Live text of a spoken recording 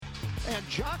And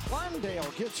Jock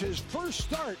Landale gets his first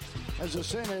start as a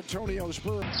San Antonio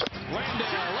Spur.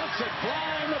 Landale lets it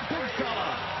fly, the big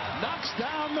fella knocks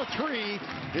down the three.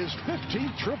 His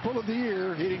 15th triple of the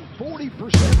year, hitting 40%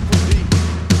 from deep.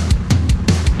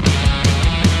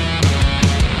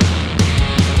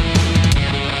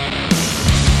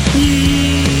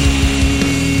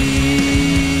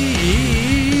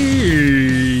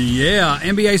 Yeah,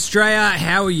 NBA Australia,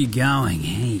 how are you going?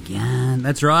 Hey, going?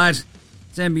 That's right.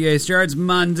 It's NBA Australia. It's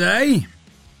Monday,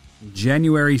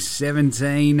 January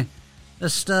 17, the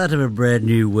start of a brand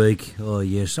new week. Oh,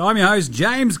 yes. I'm your host,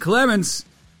 James Clements.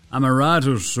 I'm a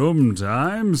writer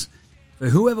sometimes. For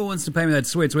whoever wants to pay me that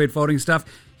sweet, sweet folding stuff,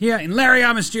 here in Larry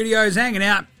Armour Studios, hanging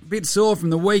out, a bit sore from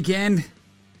the weekend,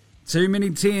 too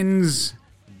many tins,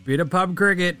 bit of pub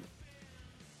cricket,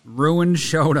 ruined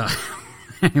shoulder.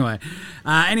 Anyway,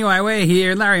 we're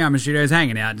here in Larry Armour Studios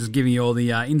hanging out, just giving you all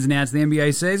the ins and outs of the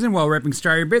NBA season while repping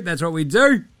Australia a bit. That's what we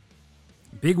do.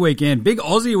 Big weekend, big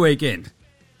Aussie weekend.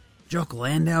 Jock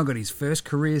Landale got his first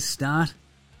career start.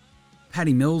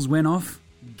 Paddy Mills went off.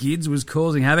 Gids was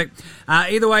causing havoc.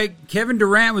 Either way, Kevin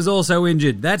Durant was also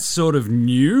injured. That's sort of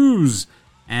news.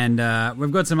 And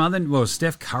we've got some other... Well,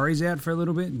 Steph Curry's out for a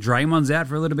little bit. Draymond's out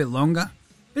for a little bit longer.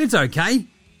 But it's okay.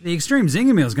 The Extreme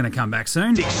Zinger Meal's going to come back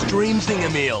soon. The Extreme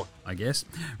Zinger Meal. I guess.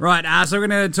 Right, so we're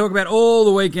going to talk about all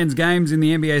the weekend's games in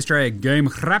the NBA Australia Game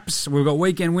Wraps. We've got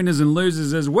weekend winners and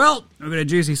losers as well. We've got a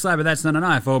juicy slab, but that's not a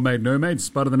knife. Old mate, no mate,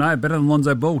 spud of the night, better than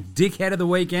Lonzo Ball. Dickhead of the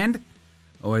weekend.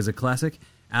 Always a classic.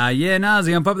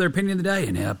 Nazi, unpopular opinion of the day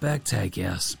in Outback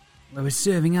Takehouse, where we're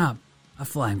serving up a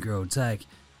flame-grilled take.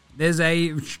 There's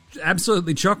a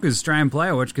absolutely chockers Australian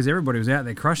player watch because everybody was out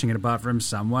there crushing it apart from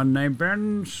someone named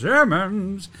Ben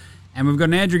Simmons. And we've got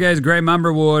an Andrew Gaze Grey Mumber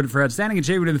Award for Outstanding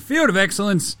Achievement in the Field of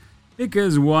Excellence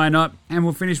because why not? And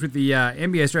we'll finish with the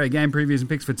NBA Australia game previews and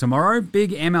picks for tomorrow.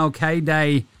 Big MLK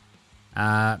Day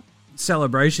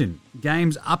celebration.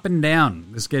 Games up and down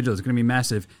the schedule. It's going to be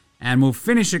massive. And we'll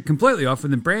finish it completely off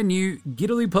with a brand new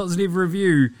Giddily Positive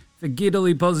review for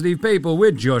Giddily Positive people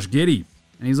with Josh Giddey.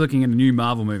 And he's looking at a new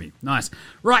Marvel movie. Nice.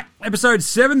 Right, episode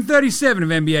 737 of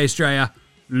NBA Australia.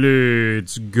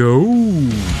 Let's go.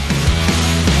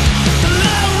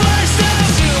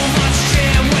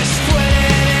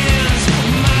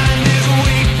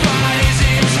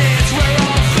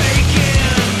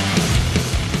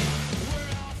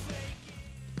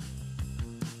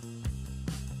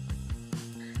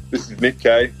 This is Nick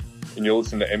Kay, and you're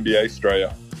listening to NBA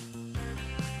Australia.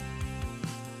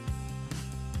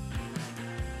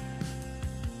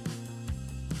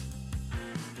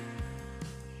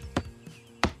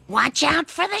 Watch out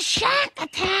for the Shack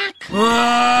attack.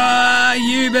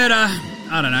 You better.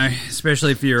 I don't know.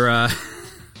 Especially if you're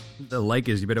the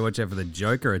Lakers, you better watch out for the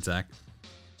Joker attack.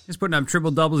 Just putting up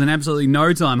triple doubles in absolutely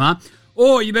no time, huh?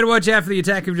 Or you better watch out for the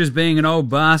attack of just being an old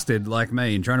bastard like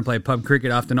me and trying to play pub cricket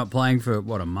after not playing for,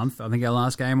 a month? I think our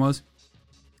last game was.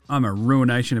 I'm a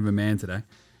ruination of a man today.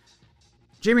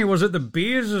 Jimmy, was it the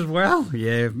beers as well?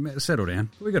 Yeah, settle down.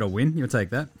 We got a win. You'll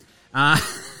take that.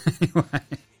 Anyway.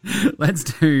 Let's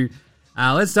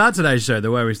start today's show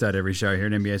the way we start every show here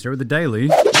at NBA Show with the daily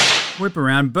whip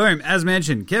around. Boom. As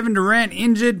mentioned, Kevin Durant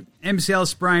injured, MCL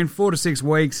sprain, 4 to 6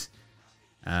 weeks.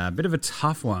 Bit of a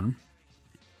tough one.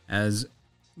 As,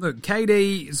 look,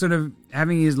 KD sort of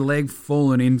having his leg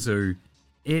fallen into,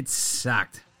 it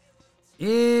sucked.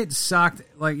 It sucked.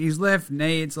 Like his left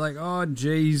knee, it's like, oh,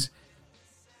 geez.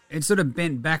 It sort of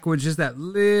bent backwards just that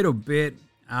little bit.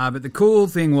 But the cool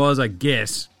thing was, I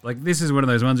guess, like this is one of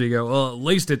those ones where you go, well, at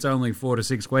least it's only 4 to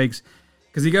 6 weeks.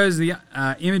 Because he goes to the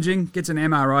imaging, gets an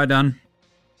MRI done.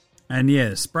 And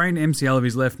yeah, sprained MCL of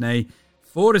his left knee.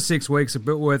 4 to 6 weeks, a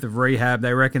bit worth of rehab.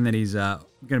 They reckon that he's going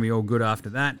to be all good after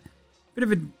that.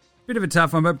 Bit of a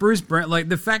tough one. But Bruce Brown, like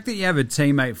the fact that you have a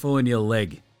teammate fall in your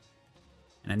leg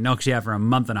and it knocks you out for a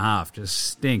month and a half just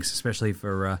stinks, especially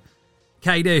for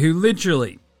KD, who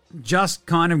literally... just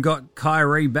kind of got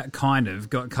Kyrie back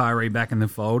in the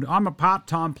fold. I'm a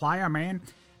part-time player, man.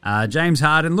 James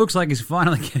Harden looks like he's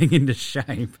finally getting into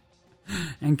shape.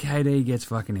 And KD gets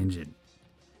fucking injured.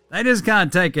 They just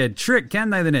can't take a trick, can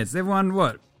they, the Nets? They've won,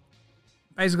 what?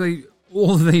 Basically,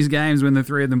 all of these games when the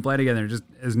three of them play together. It just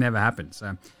has never happened.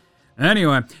 So,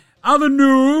 anyway, other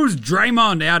news,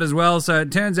 Draymond out as well. So,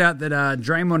 it turns out that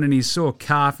Draymond and his sore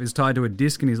calf is tied to a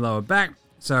disc in his lower back.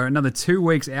 So another 2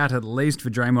 weeks out at least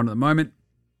for Draymond at the moment,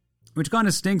 which kind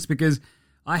of stinks because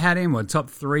I had him,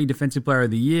 top 3 defensive player of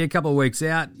the year, a couple of weeks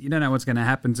out. You don't know what's going to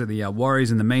happen to the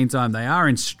Warriors in the meantime. They are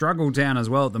in struggle town as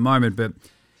well at the moment, but,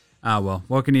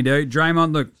 what can you do?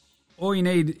 Draymond, look, all you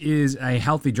need is a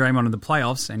healthy Draymond in the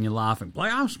playoffs, and you're laughing.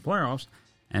 Playoffs?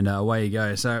 and away you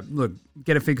go. So, look,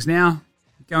 get it fixed now.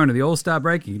 Go into the All-Star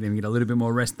break. You can even get a little bit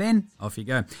more rest then. Off you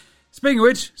go. Speaking of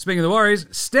which, speaking of the Warriors,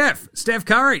 Steph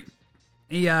Curry.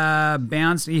 He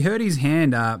bounced. He hurt his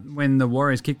hand when the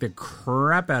Warriors kicked the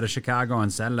crap out of Chicago on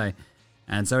Saturday.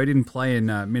 And so he didn't play in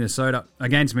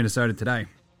against Minnesota today.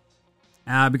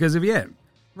 Because of,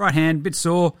 right hand, bit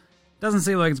sore. Doesn't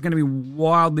seem like it's going to be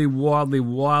wildly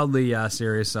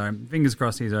serious. So fingers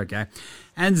crossed he's okay.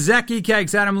 And Zachy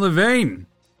Cakes Adam Levine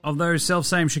of those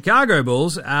self-same Chicago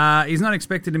Bulls. He's not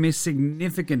expected to miss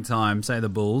significant time, say the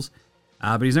Bulls.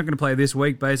 But he's not going to play this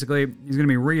week, basically. He's going to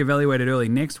be reevaluated early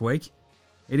next week.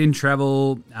 He didn't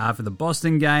travel for the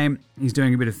Boston game. He's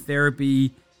doing a bit of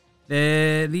therapy.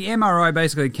 The MRI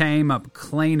basically came up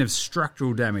clean of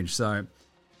structural damage. So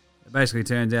it basically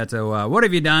turns out to, what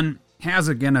have you done? How's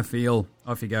it going to feel?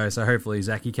 Off you go. So hopefully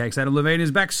Zachy Cakes Adam Levine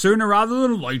is back sooner rather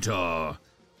than later.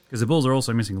 Because the Bulls are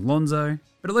also missing Lonzo.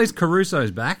 But at least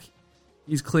Caruso's back.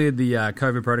 He's cleared the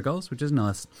COVID protocols, which is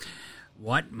nice.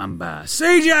 White Mamba.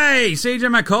 CJ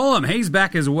McCollum. He's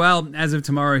back as well as of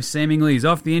tomorrow. Seemingly he's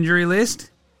off the injury list.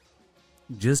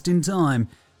 Just in time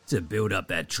to build up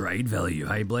that trade value.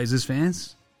 Hey, Blazers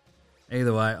fans?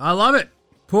 Either way, I love it.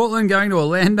 Portland going to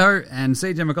Orlando, and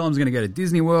CJ McCollum's going to go to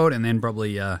Disney World, and then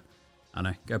probably, go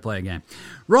play a game.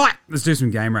 Right, let's do some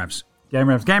game wraps. Game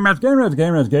wraps. All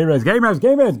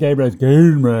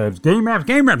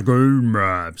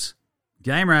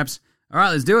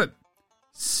right, let's do it.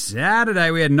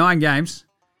 Saturday, we had 9 games.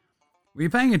 Were you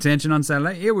paying attention on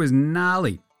Saturday? It was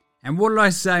gnarly. And what did I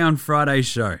say on Friday's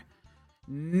show?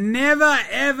 Never,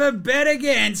 ever bet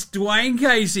against Dwayne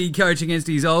Casey coaching against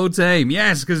his old team.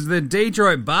 Yes, because the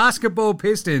Detroit Basketball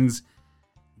Pistons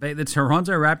beat the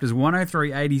Toronto Raptors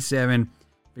 103-87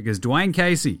 because Dwayne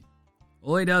Casey,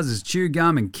 all he does is chew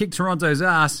gum and kick Toronto's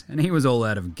ass, and he was all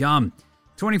out of gum.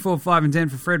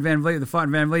 24-5-10 for Fred VanVleet. The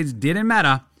fighting VanVleets didn't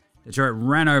matter. Detroit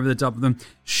ran over the top of them.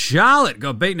 Charlotte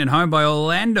got beaten at home by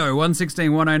Orlando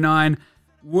 116-109,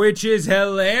 which is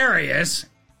hilarious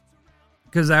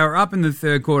because they were up in the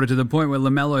third quarter to the point where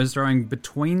LaMelo is throwing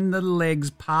between the legs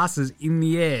passes in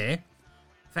the air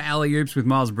for alley-oops with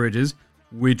Miles Bridges,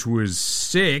 which was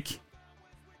sick.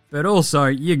 But also,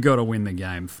 you got to win the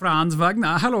game. Franz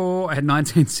Wagner, hello, had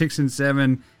 19, 6, and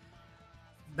 7.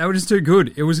 They were just too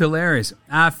good. It was hilarious.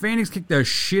 Phoenix kicked the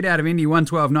shit out of Indy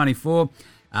 112-94.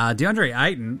 DeAndre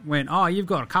Ayton went, you've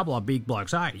got a couple of big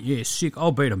blokes. Hey, yeah, sick.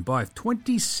 I'll beat them both.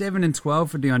 27-12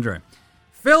 for DeAndre.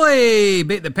 Philly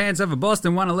beat the pants over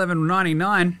Boston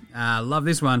 111-99. Love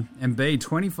this one. Embiid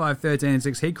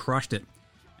 25-13-6. He crushed it.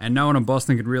 And no one in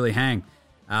Boston could really hang.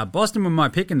 Boston were my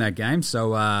pick in that game,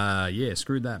 so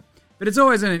screwed that. But it's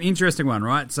always an interesting one,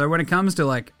 right? So when it comes to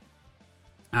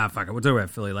we'll talk about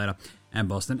Philly later and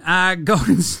Boston.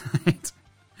 Golden State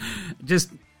just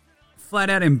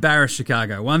flat out embarrassed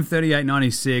Chicago.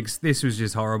 138-96. This was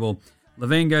just horrible.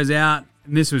 Levine goes out,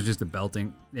 and this was just a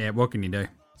belting. Yeah, what can you do?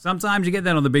 Sometimes you get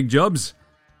that on the big jobs.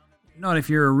 Not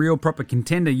if you're a real proper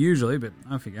contender usually, but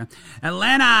off you go.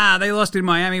 Atlanta, they lost in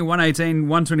Miami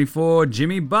 118-124.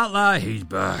 Jimmy Butler, he's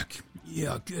back.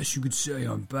 Yeah, I guess you could say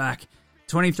I'm back.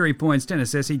 23 points, 10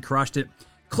 assists, he crushed it.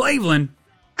 Cleveland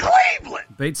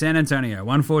beat San Antonio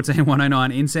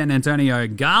 114-109 in San Antonio.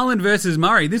 Garland versus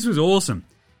Murray. This was awesome.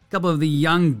 A couple of the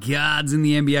young guards in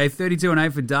the NBA.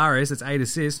 32-8 for Darius, that's 8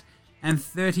 assists. And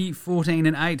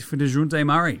 30-14-8 for DeJounte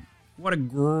Murray. What a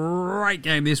great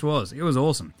game this was. It was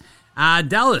awesome.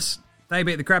 Dallas, they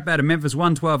beat the crap out of Memphis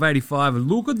 112-85.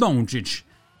 Luka Doncic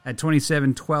at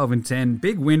 27-12-10.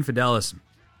 Big win for Dallas.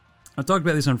 I talked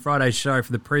about this on Friday's show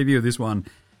for the preview of this one.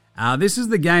 This is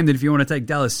the game that if you want to take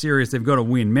Dallas serious, they've got to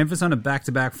win. Memphis on a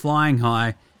back-to-back, flying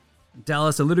high.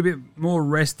 Dallas a little bit more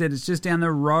rested. It's just down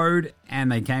the road,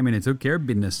 and they came in and took care of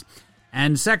business.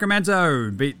 And Sacramento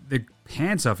beat the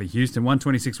pants off of Houston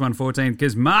 126-114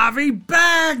 because Marvin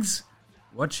Bags.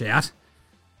 Watch out.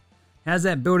 How's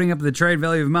that building up the trade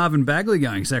value of Marvin Bagley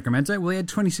going, Sacramento? Well, he had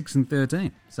 26 and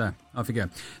 13. So, off you go.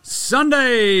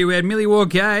 Sunday, we had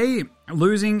Milwaukee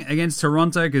losing against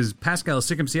Toronto because Pascal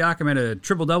Siakam had a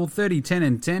triple-double, 30, 10,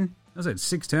 and 10. Also had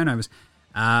 6 turnovers.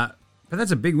 But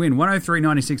that's a big win,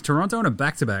 103-96. Toronto on a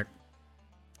back-to-back.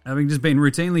 Having just been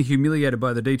routinely humiliated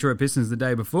by the Detroit Pistons the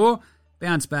day before,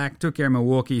 bounced back, took care of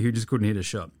Milwaukee, who just couldn't hit a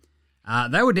shot.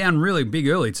 They were down really big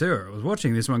early too. I was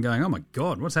watching this one going, oh my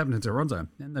God, what's happened to Toronto?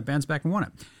 And they bounced back and won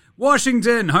it.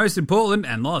 Washington hosted Portland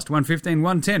and lost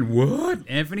 115-110. What?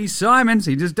 Anthony Simons,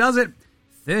 he just does it.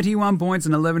 31 points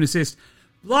and 11 assists.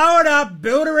 Blow it up,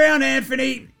 build around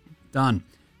Anthony. Done.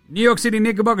 New York City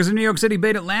Knickerbockers in New York City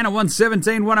beat Atlanta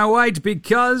 117-108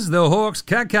 because the Hawks'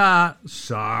 caca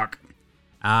suck.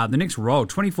 The Knicks rolled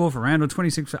 24 for Randall,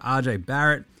 26 for RJ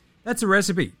Barrett. That's a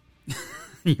recipe.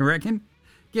 You reckon?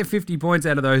 Get 50 points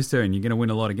out of those two and you're going to win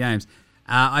a lot of games.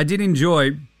 I did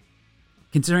enjoy,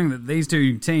 considering that these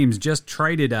two teams just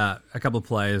traded a couple of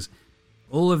players,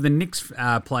 all of the Knicks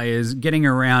players getting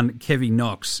around Kevin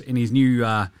Knox in his new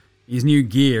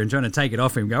gear and trying to take it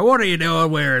off him. Go, what are you doing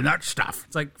wearing that stuff?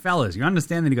 It's like, fellas, you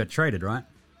understand that he got traded, right?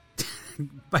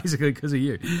 Basically because of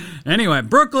you. Anyway,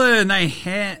 Brooklyn, they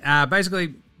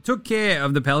basically took care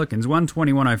of the Pelicans,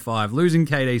 120-105. Losing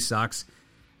KD sucks.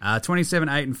 27,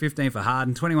 8, and 15 for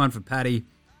Harden, 21 for Patty.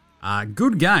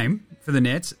 Good game for the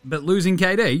Nets, but losing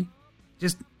KD,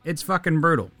 it's fucking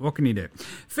brutal. What can you do?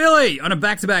 Philly on a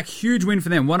back-to-back, huge win for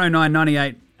them,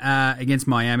 109-98 against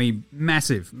Miami.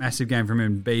 Massive game from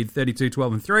Embiid, 32,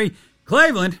 12, and 3.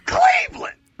 Cleveland!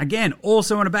 Again,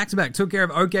 also on a back-to-back, took care of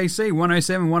OKC,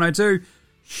 107-102.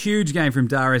 Huge game from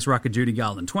Darius Rucker, Judy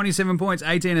Garland. 27 points,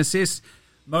 18 assists.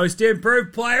 Most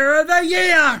improved player of the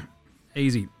year!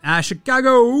 Easy.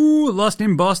 Chicago lost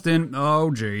in Boston.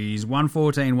 Oh, geez.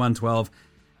 114-112.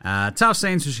 Tough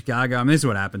scenes for Chicago. I mean, this is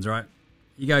what happens, right?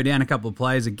 You go down a couple of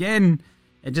players again.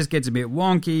 It just gets a bit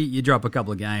wonky. You drop a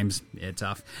couple of games. Yeah,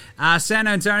 tough. San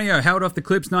Antonio held off the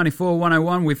Clips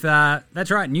 94-101 with,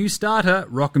 that's right, new starter,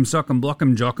 Rock'em Sock'em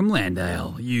Block'em Jock'em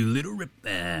Landale. You little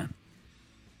ripper.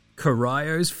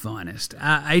 Carrillo's finest.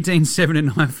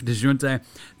 18-7-9 for DeJounte.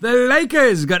 The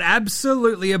Lakers got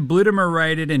absolutely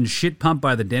obliterated and shit pumped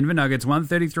by the Denver Nuggets,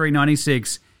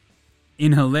 133-96,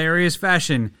 in hilarious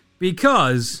fashion,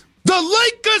 because The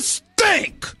Lakers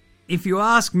stink! If you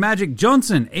ask Magic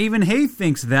Johnson, even he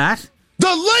thinks that.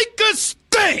 The Lakers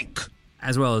stink!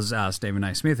 As well as Stephen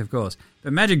A. Smith, of course.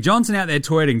 But Magic Johnson out there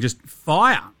tweeting just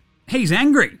fire. He's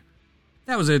angry.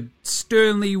 That was a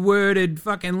sternly worded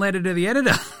fucking letter to the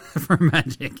editor from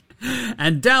Magic.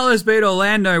 And Dallas beat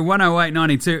Orlando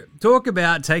 108-92. Talk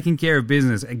about taking care of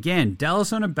business. Again,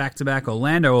 Dallas on a back-to-back,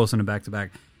 Orlando also on a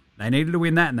back-to-back. They needed to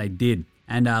win that, and they did.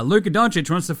 And Luka Doncic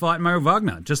wants to fight Mo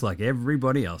Wagner, just like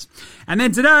everybody else. And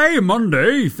then today,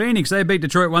 Monday, Phoenix, they beat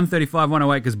Detroit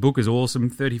 135-108 because Booker's awesome,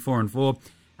 34-4.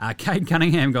 Cade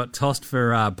Cunningham got tossed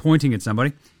for pointing at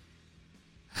somebody.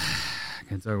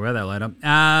 Can talk about that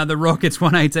later. The Rockets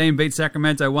 118 beat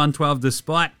Sacramento 112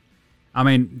 despite,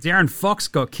 De'Aaron Fox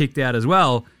got kicked out as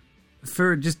well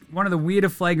for just one of the weirder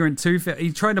flagrant two.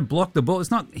 He tried to block the ball. It's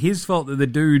not his fault that the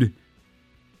dude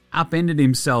upended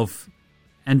himself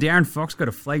and De'Aaron Fox got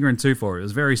a flagrant 2 for it. It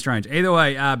was very strange. Either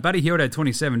way, Buddy Hield had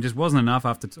 27. Just wasn't enough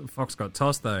after Fox got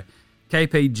tossed though.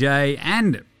 KPJ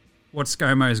and what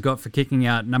ScoMo's got for kicking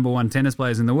out number one tennis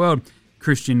players in the world,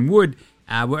 Christian Wood,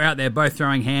 were out there both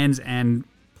throwing hands and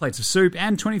plates of soup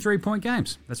and 23-point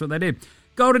games. That's what they did.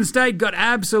 Golden State got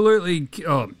absolutely...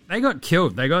 they got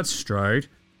killed. They got straight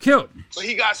killed. So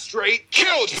he got straight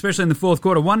killed. Especially in the fourth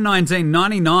quarter.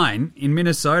 119-99 in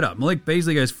Minnesota. Malik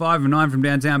Beasley goes 5 of 9 from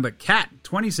downtown, but Cat,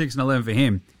 26 and 11 for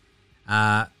him.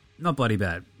 Not bloody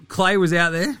bad. Clay was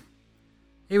out there.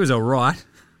 He was all right.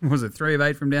 Was it 3 of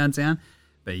 8 from downtown?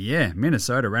 But yeah,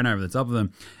 Minnesota ran over the top of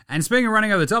them. And speaking of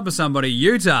running over the top of somebody,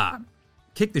 Utah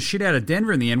kicked the shit out of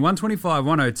Denver in the end,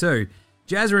 125-102.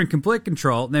 Jazz were in complete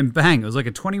control, then bang, it was like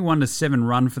a 21-7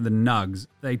 run for the Nugs.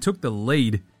 They took the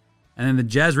lead, and then the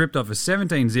Jazz ripped off a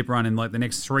 17-zip run in like the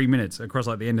next 3 minutes across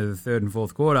like the end of the third and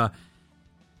fourth quarter,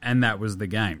 and that was the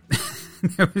game.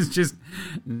 There was just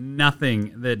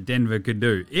nothing that Denver could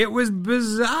do. It was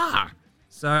bizarre.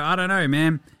 So, I don't know,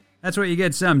 man. That's what you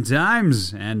get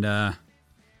sometimes, and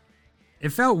it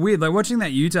felt weird. Like watching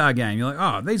that Utah game, you're like,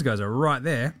 oh, these guys are right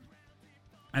there.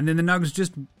 And then the Nuggets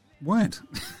just weren't.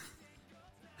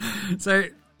 So,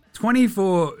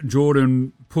 24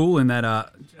 Jordan Poole in that... I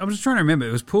was just trying to remember.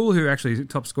 It was Poole who actually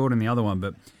top scored in the other one.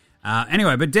 But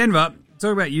anyway, but Denver,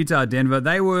 talk about Utah, Denver.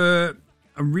 They were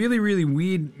a really, really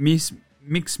weird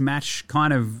mix match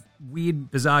kind of weird,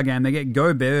 bizarre game. They get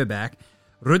Gobert back.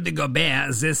 Rudy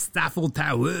Gobert, the Staffel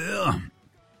Tower.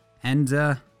 And,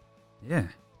 yeah.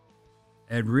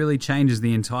 It really changes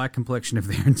the entire complexion of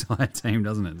their entire team,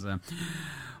 doesn't it? So,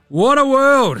 what a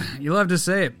world! You love to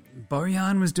see it.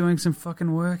 Bojan was doing some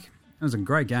fucking work. It was a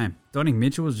great game. Donnie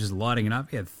Mitchell was just lighting it up.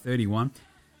 He had 31.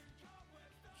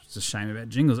 It's a shame about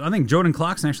Jingles. I think Jordan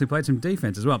Clarkson actually played some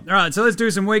defense as well. All right, so let's do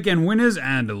some weekend winners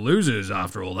and losers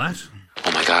after all that.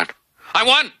 Oh my God. I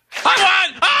won!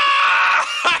 I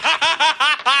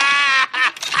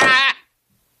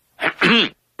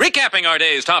won! Recapping our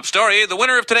day's top story, the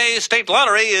winner of today's state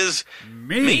lottery is...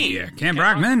 Me, Cam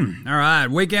Brockman. All right,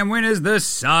 weekend winners, the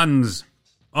Suns.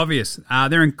 Obvious.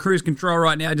 They're in cruise control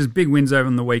right now. Just big wins over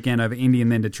on the weekend over Indy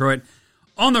and then Detroit.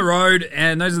 On the road,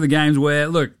 and those are the games where,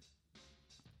 look,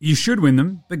 You should win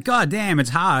them, but goddamn, it's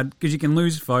hard because you can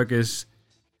lose focus.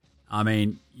 I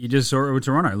mean, you just saw it with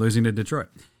Toronto losing to Detroit.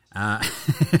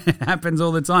 It happens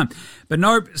all the time. But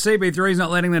nope, CP3's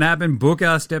not letting that happen.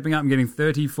 Booker stepping up and getting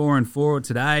 34-4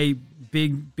 today.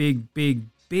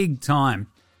 Big time.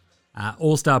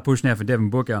 All-star push now for Devin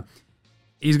Booker.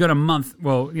 He's got a month,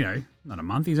 well, not a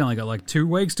month. He's only got like 2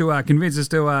 weeks to convince us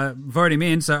to vote him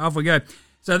in, so off we go.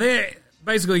 So they're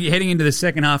basically heading into the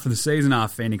second half of the season.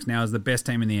 Phoenix now is the best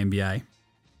team in the NBA.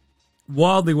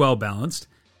 Wildly well-balanced.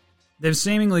 They've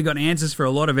seemingly got answers for a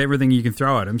lot of everything you can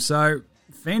throw at them, so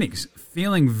Phoenix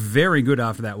feeling very good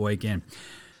after that weekend.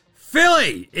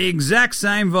 Philly, exact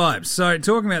same vibes. So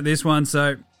talking about this one,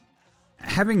 so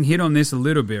having hit on this a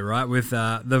little bit, right, with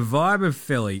the vibe of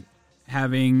Philly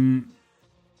having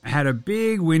had a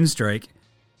big win streak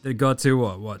that got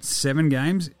to, 7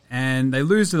 games? And they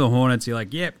lose to the Hornets. You're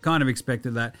like, yep, kind of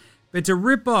expected that. But to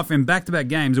rip off in back-to-back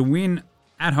games, a win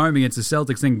at home against the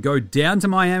Celtics, then go down to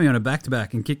Miami on a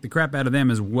back-to-back and kick the crap out of them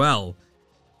as well,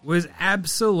 was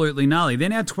absolutely gnarly. They're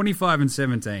now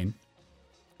 25-17,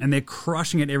 and they're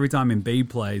crushing it every time Embiid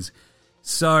plays.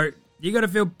 So you got to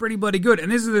feel pretty bloody good.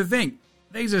 And this is the thing.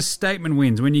 These are statement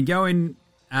wins. When you go in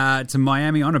to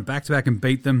Miami on a back-to-back and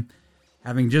beat them,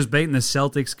 having just beaten the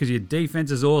Celtics because your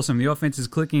defense is awesome, the offense is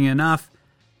clicking enough,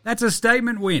 that's a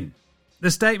statement win. The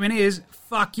statement is,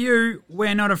 fuck you,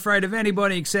 we're not afraid of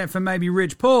anybody except for maybe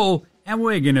Rich Paul, and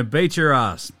we're going to beat your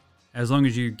ass, as long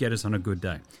as you get us on a good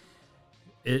day.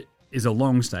 It is a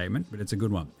long statement, but it's a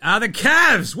good one. The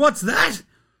Cavs, what's that?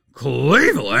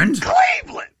 Cleveland?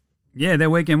 Yeah, they're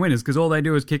weekend winners because all they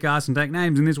do is kick ass and take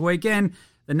names. And this weekend,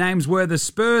 the names were the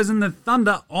Spurs and the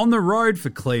Thunder on the road for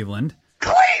Cleveland.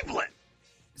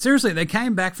 Seriously, they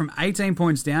came back from 18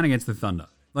 points down against the Thunder.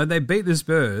 Like, they beat the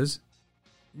Spurs.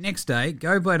 Next day,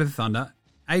 go play to the Thunder,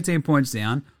 18 points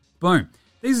down, boom.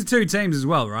 These are 2 teams as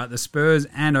well, right? The Spurs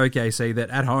and OKC that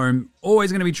at home,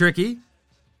 always going to be tricky.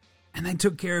 And they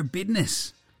took care of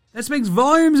business. That speaks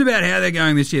volumes about how they're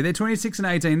going this year. They're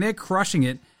 26-18. They're crushing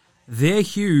it. They're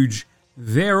huge.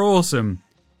 They're awesome.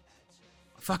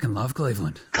 I fucking love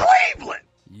Cleveland.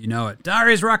 You know it.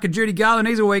 Darius Rucker, Judy Garland,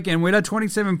 he's a weekend winner.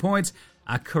 27 points,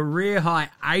 a career-high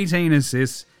 18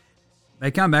 assists.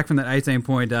 They come back from that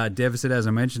 18-point deficit, as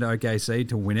I mentioned, to OKC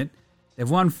to win it. They've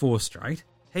won 4 straight.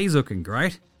 He's looking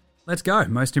great. Let's go.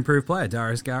 Most improved player,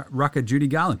 Darius Rucker, Judy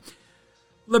Garland.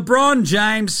 LeBron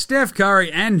James, Steph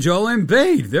Curry, and Joel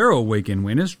Embiid. They're all weekend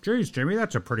winners. Jeez, Jimmy,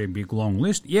 that's a pretty big, long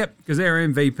list. Yep, because their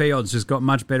MVP odds just got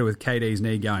much better with KD's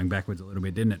knee going backwards a little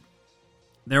bit, didn't it?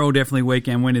 They're all definitely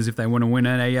weekend winners if they want to win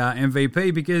a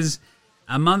MVP, because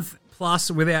a month plus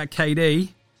without KD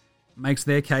makes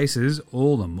their cases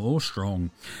all the more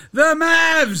strong. The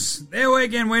Mavs, they're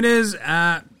weekend winners.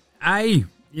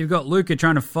 You've got Luka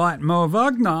trying to fight Mo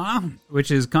Wagner,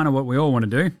 which is kind of what we all want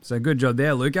to do. So good job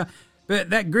there, Luka.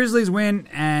 But that Grizzlies win,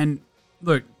 and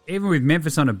look, even with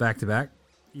Memphis on a back-to-back,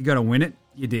 you got to win it.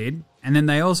 You did. And then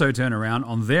they also turn around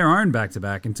on their own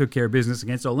back-to-back and took care of business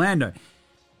against Orlando.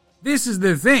 This is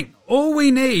the thing. All we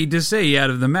need to see out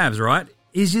of the Mavs, right,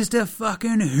 is just a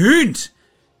fucking hint.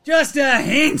 Just a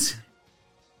hint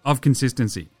of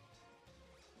consistency.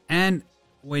 And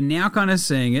we're now kind of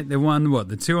seeing it. They won,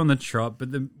 the 2 on the trot,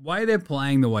 but the way they're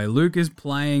playing, the way Luke is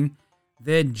playing,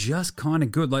 they're just kind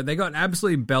of good. Like, they got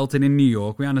absolutely belted in New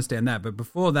York. We understand that. But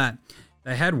before that,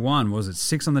 they had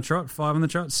 6 on the trot, 5 on the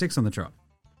trot, 6 on the trot.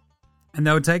 And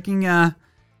they were taking out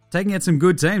some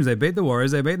good teams. They beat the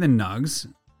Warriors. They beat the Nugs.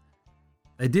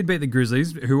 They did beat the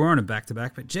Grizzlies, who were on a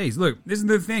back-to-back. But, geez, look, this is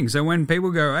the thing. So when people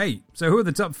go, hey, so who are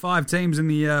the top 5 teams in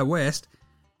the West?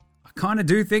 I kind of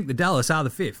do think the Dallas are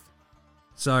the 5th.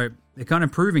 So they're kind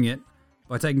of proving it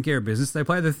by taking care of business. They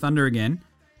play the Thunder again.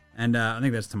 And I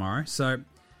think that's tomorrow. So,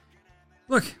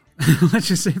 look, let's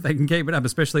just see if they can keep it up,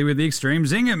 especially with the Extreme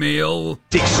Zinger Meal.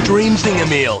 Extreme Zinger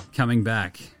Meal. Coming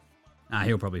back.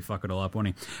 He'll probably fuck it all up, won't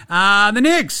he? The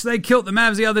Knicks, they killed the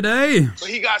Mavs the other day. So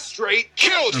he got straight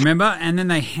killed. Remember? And then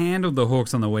they handled the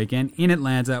Hawks on the weekend in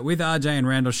Atlanta with RJ and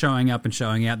Randall showing up and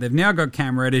showing out. They've now got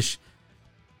Cam Reddish.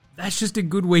 That's just a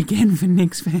good weekend for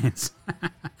Knicks fans.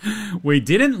 We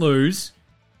didn't lose.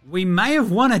 We may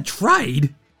have won a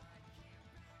trade.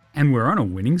 And we're on a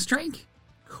winning streak?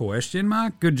 Question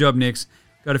mark. Good job, Knicks.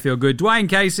 Got to feel good. Dwayne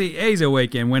Casey, he's a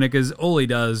weekend winner because all he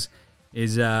does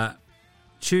is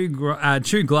chew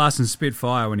glass and spit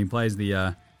fire when he plays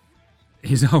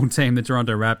his old team, the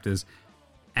Toronto Raptors.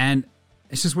 And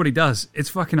it's just what he does. It's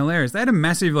fucking hilarious. They had a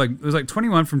massive, it was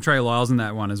 21 from Trey Lyles in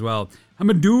that one as well.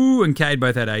 Hamadou and Cade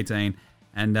both had 18.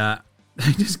 And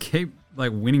they just keep,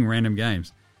 winning random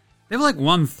games. They've like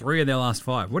won 3 of their last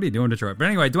 5. What are you doing, Detroit? But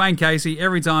anyway, Dwayne Casey,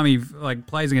 every time he like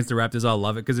plays against the Raptors, I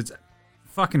love it because it's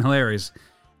fucking hilarious.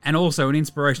 And also an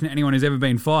inspiration to anyone who's ever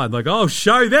been fired. Like, I'll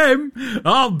show them.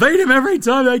 I'll beat them every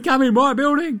time they come in my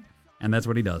building. And that's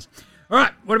what he does. All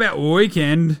right, what about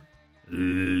weekend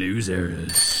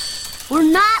losers? We're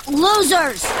not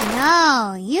losers.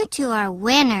 No, you two are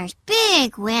winners.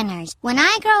 Big winners. When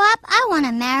I grow up, I want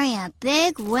to marry a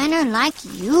big winner like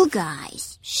you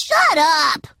guys. Shut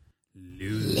up.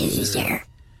 Loser.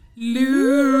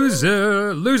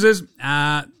 Losers.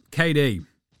 KD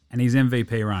and his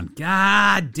MVP run.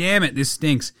 God damn it, this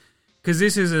stinks. Because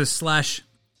this is a slash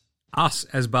us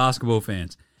as basketball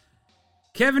fans.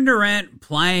 Kevin Durant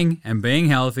playing and being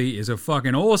healthy is a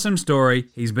fucking awesome story.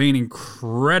 He's been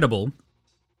incredible.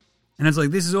 And it's like,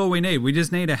 this is all we need. We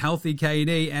just need a healthy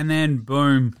KD. And then,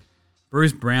 boom,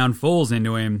 Bruce Brown falls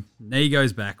into him. Knee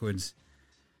goes backwards.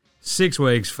 6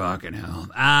 weeks, fucking hell.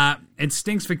 It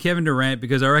stinks for Kevin Durant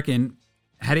because I reckon,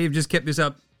 had he have just kept this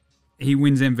up, he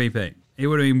wins MVP. He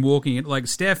would have been walking it. Like,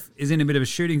 Steph is in a bit of a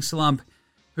shooting slump.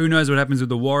 Who knows what happens with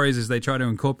the Warriors as they try to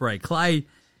incorporate Clay.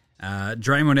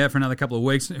 Draymond out for another couple of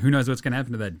weeks. Who knows what's going to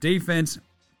happen to that defense.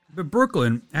 But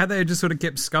Brooklyn, had they just sort of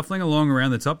kept scuffling along around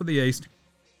the top of the East,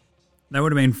 they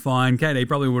would have been fine. KD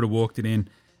probably would have walked it in,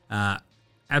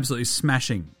 absolutely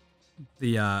smashing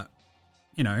the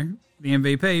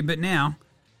MVP. But now,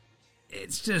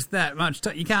 it's just that much.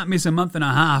 You can't miss a month and a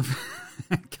half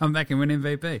and come back and win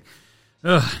MVP.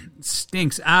 Ugh, it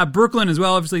stinks. Brooklyn as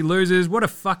well, obviously loses. What a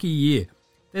fucky year.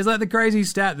 There's like the crazy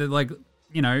stat that like,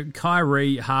 you know,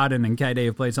 Kyrie, Harden, and KD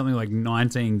have played something like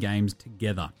 19 games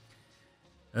together.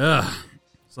 Ugh.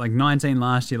 It's like 19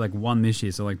 last year, like 1 this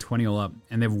year, so like 20 all up.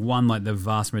 And they've won like the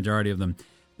vast majority of them.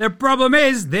 The problem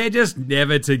is, they're just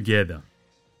never together.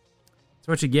 That's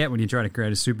what you get when you try to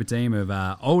create a super team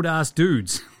of old-ass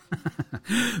dudes.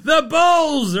 The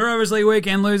Bulls are obviously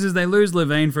weekend losers. They lose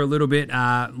Levine for a little bit.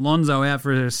 Lonzo out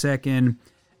for a second.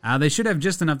 They should have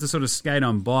just enough to sort of skate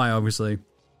on by, obviously.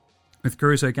 With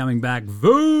Caruso coming back,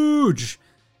 Vooch,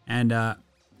 and,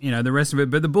 the rest of it.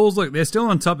 But the Bulls, look, they're still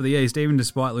on top of the East, even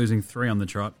despite losing 3 on the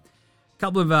trot. A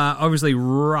couple of, obviously,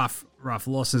 rough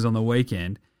losses on the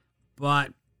weekend.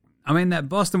 But, I mean, that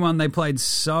Boston one, they played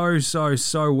so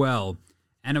well.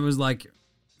 And it was like,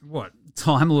 what,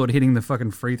 Time Lord hitting the fucking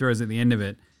free throws at the end of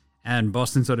it. And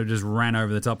Boston sort of just ran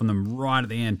over the top of them right at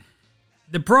the end.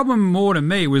 The problem more to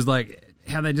me was, like,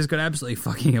 how they just got absolutely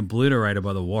fucking obliterated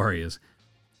by the Warriors.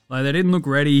 Like, they didn't look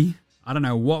ready. I don't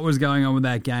know what was going on with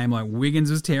that game. Like,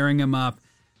 Wiggins was tearing them up.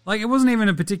 Like, it wasn't even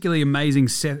a particularly amazing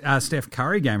Steph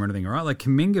Curry game or anything, right? Like,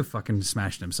 Kuminga fucking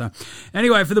smashed him. So,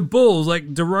 anyway, for the Bulls,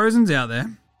 like, DeRozan's out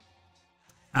there.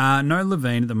 No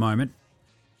Levine at the moment.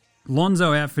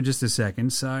 Lonzo out for just a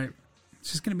second. So,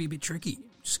 it's just going to be a bit tricky.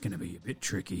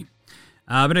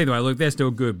 But either way, look, they're still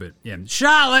good. But, yeah,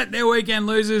 Charlotte, they're weekend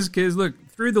losers because, look,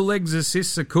 through the legs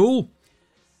assists are cool.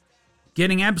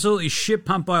 Getting absolutely shit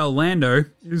pumped by Orlando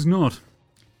is not.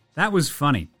 That was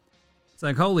funny. It's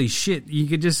like, holy shit, you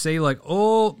could just see like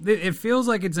it feels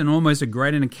like it's almost a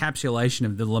great encapsulation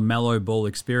of the LaMelo Ball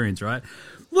experience, right?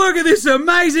 Look at this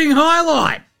amazing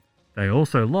highlight. They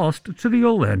also lost to the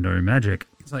Orlando Magic.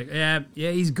 It's like, yeah,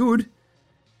 he's good.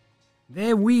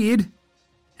 They're weird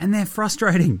and they're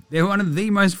frustrating. They're one of the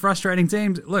most frustrating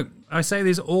teams. Look, I say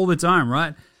this all the time,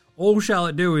 right? All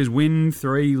Charlotte do is win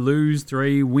 3, lose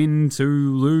 3, win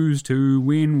 2, lose 2,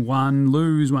 win 1,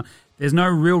 lose 1. There's no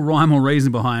real rhyme or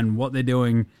reason behind what they're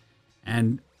doing.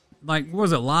 And, like, what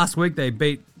was it? Last week they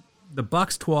beat the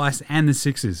Bucks twice and the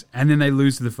Sixers, and then they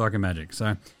lose to the fucking Magic.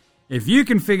 So, if you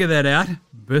can figure that out,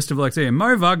 best of luck to you.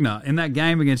 Mo Wagner in that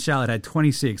game against Charlotte had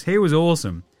 26. He was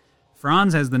awesome.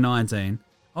 Franz has the 19.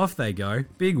 Off they go.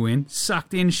 Big win.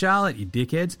 Sucked in Charlotte, you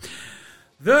dickheads.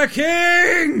 The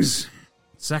Kings!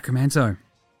 Sacramento.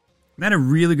 They had a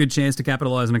really good chance to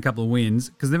capitalize on a couple of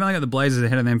wins because they've only got the Blazers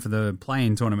ahead of them for the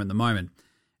play-in tournament at the moment.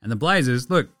 And the Blazers,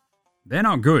 look, they're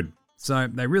not good. So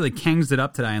they really kanged it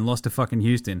up today and lost to fucking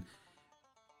Houston.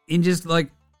 In just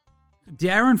like,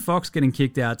 De'Aaron Fox getting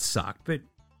kicked out sucked, but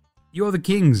you're the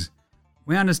Kings.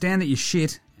 We understand that you're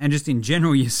shit and just in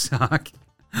general you suck.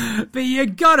 But you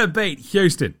gotta beat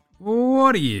Houston.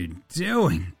 What are you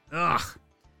doing? Ugh.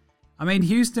 I mean,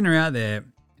 Houston are out there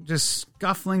just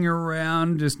scuffling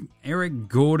around, just Eric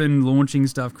Gordon launching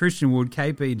stuff, Christian Wood,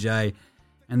 KPJ,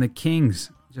 and the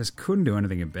Kings just couldn't do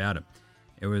anything about it.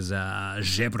 It was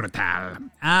brutal.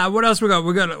 What else we got?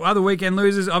 We got other weekend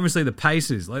losers. Obviously the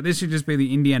Pacers. Like, this should just be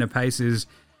the Indiana Pacers.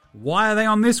 Why are they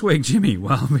on this week, Jimmy?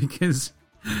 Well, because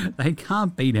they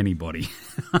can't beat anybody.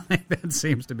 I think that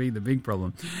seems to be the big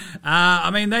problem. I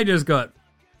mean, they just got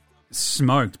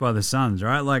smoked by the Suns,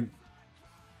 right? Like,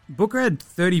 Booker had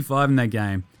 35 in that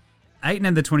game. Ayton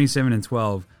had the 27 and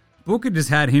 12. Booker just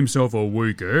had himself a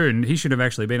weekend. He should have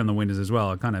actually been on the winners as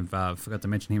well. I kind of forgot to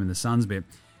mention him in the Suns bit.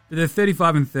 But they're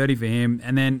 35 and 30 for him.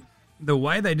 And then the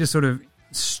way they just sort of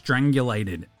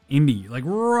strangulated Indy, like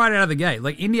right out of the gate.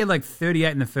 Like Indy had like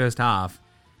 38 in the first half.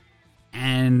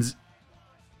 And,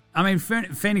 I mean,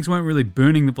 Phoenix weren't really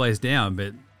burning the place down,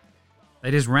 but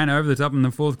they just ran over the top in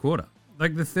the fourth quarter.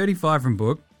 Like the 35 from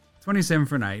Book, 27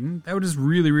 from Ayton. They were just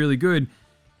really, really good.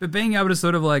 But being able to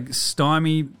sort of like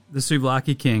stymie the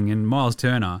Souvlaki King and Miles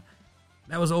Turner,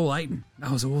 that was all Ayton. That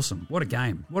was awesome. What a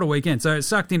game. What a weekend. So it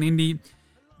sucked in Indy.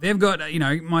 They've got,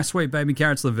 my sweet baby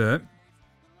Carrots Levert,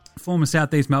 former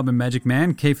Southeast Melbourne Magic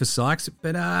man, Kiefer Sykes,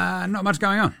 but not much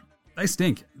going on. They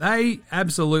stink. They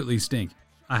absolutely stink.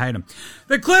 I hate them.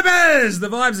 The Clippers! The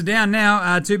vibes are down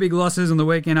now. 2 big losses on the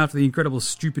weekend after the incredible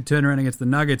stupid turnaround against the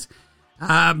Nuggets.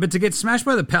 But to get smashed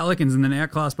by the Pelicans and then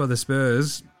outclassed by the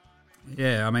Spurs,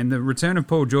 yeah, I mean, the return of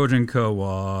Paul George and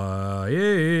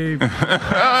Kawhi.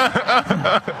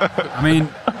 I mean,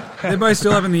 they're both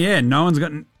still up in the air. No one's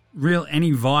got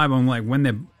any vibe on like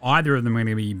when either of them are going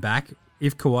to be back,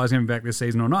 if Kawhi's going to be back this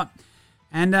season or not.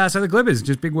 And so the Clippers,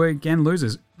 just big weekend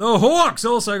losers. The Hawks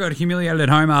also got humiliated at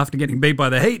home after getting beat by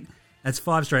the Heat. That's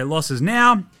 5 straight losses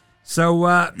now. So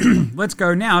let's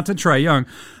go now to Trae Young.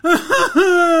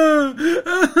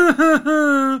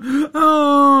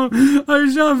 Oh,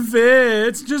 it's unfair.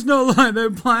 It's just not like the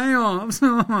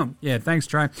playoffs. Yeah, thanks,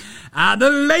 Trae. The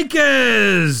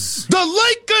Lakers! The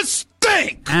Lakers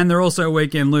stink! And they're also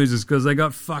weekend losers because they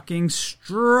got fucking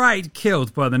straight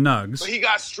killed by the Nugs. He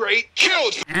got straight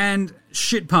killed. And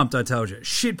shit pumped, I told you.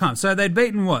 Shit pumped. So they'd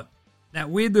beaten what?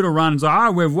 That weird little run. It's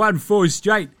like, we've won 4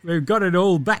 straight. We've got it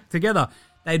all back together.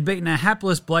 They'd beaten a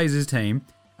hapless Blazers team,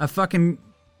 a fucking,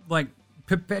 like,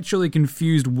 perpetually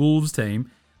confused Wolves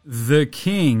team, the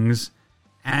Kings,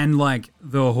 and, like,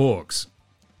 the Hawks.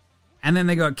 And then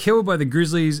they got killed by the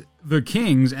Grizzlies, the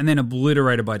Kings, and then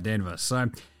obliterated by Denver. So,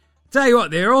 tell you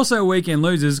what, they're also weekend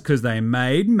losers because they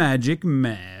made Magic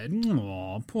mad.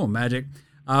 Aw, poor Magic.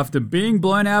 After being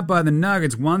blown out by the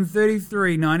Nuggets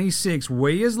 133-96,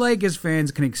 we as Lakers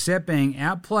fans can accept being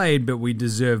outplayed, but we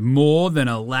deserve more than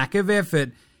a lack of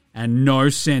effort and no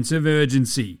sense of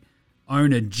urgency.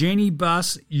 Own a genie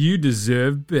bus, you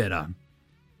deserve better.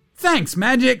 Thanks,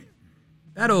 Magic.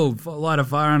 That'll light a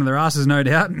fire under their asses, no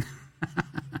doubt.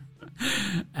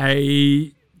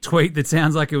 A tweet that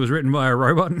sounds like it was written by a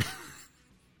robot.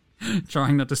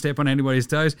 Trying not to step on anybody's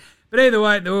toes. But either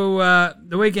way,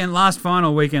 the last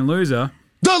final weekend loser.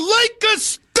 The Lakers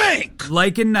stink!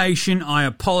 Laker Nation, I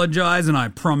apologize and I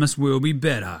promise we'll be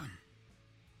better.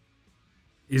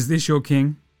 Is this your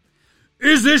king?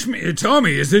 Is this me? Tell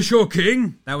me, is this your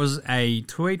king? That was a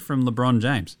tweet from LeBron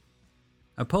James.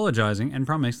 Apologizing and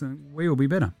promising we will be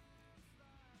better.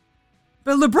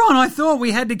 But LeBron, I thought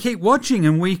we had to keep watching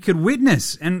and we could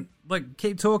witness and like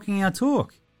keep talking our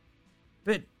talk.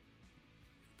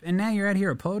 And now you're out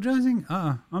here apologizing?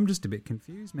 I'm just a bit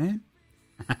confused, man.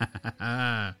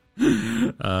 I'm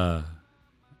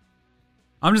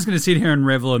just going to sit here and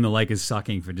revel in the Lakers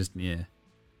sucking for just, yeah.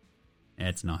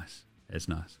 It's nice. It's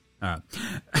nice. All right.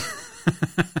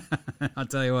 I'll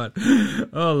tell you what.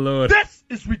 Oh, Lord. This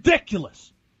is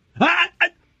ridiculous.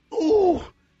 Oh,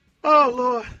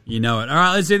 Lord. You know it. All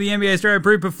right, let's do the NBA Australia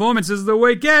Approved Performances of the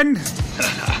weekend. That's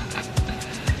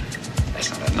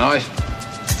not a knife.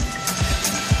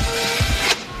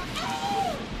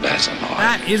 That's a knife.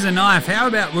 That is a knife. How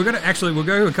about, we'll go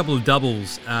to a couple of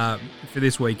doubles for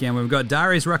this weekend. We've got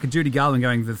Darius Rucker, Judy Garland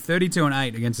going for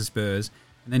 32-8 against the Spurs,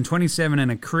 and then 27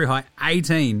 and a career high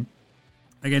 18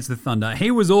 against the Thunder.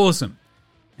 He was awesome.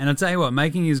 And I'll tell you what,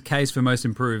 making his case for most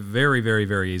improved, very, very,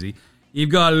 very easy. You've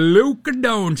got Luka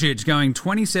Doncic going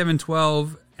 27,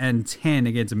 12, and 10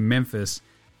 against Memphis,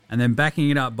 and then backing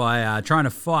it up by trying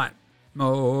to fight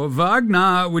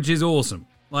Wagner, which is awesome.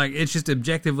 Like, it's just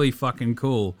objectively fucking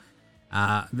cool.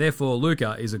 Therefore,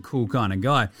 Luka is a cool kind of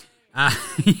guy.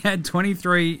 He had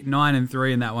 23, 9, and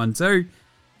 3 in that one too.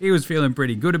 He was feeling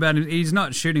pretty good about it. He's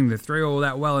not shooting the 3 all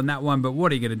that well in that one, but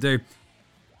what are you going to do?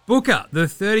 Booker, the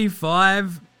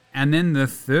 35, and then the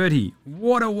 30.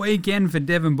 What a weekend for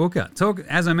Devin Booker.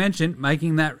 As I mentioned,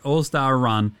 making that all-star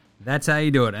run. That's how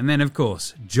you do it. And then, of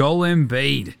course, Joel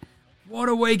Embiid. What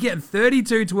a weekend.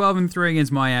 32, 12, and 3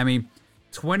 against Miami.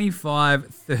 25,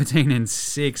 13, and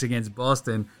 6 against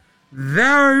Boston.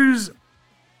 Those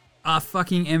are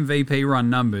fucking MVP run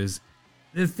numbers.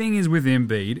 The thing is with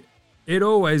Embiid, it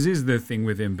always is the thing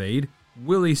with Embiid.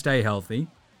 Will he stay healthy?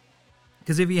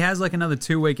 Because if he has like another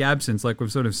 2-week absence like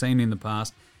we've sort of seen in the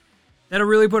past, that'll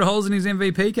really put holes in his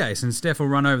MVP case, and Steph will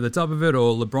run over the top of it,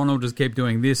 or LeBron will just keep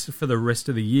doing this for the rest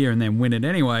of the year and then win it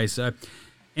anyway. So,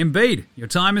 Embiid, your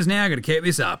time is now. Got to keep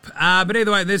this up. But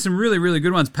either way, there's some really, really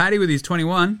good ones. Patty with his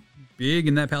 21, big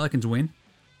in that Pelicans win.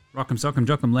 Rock'em Sock'em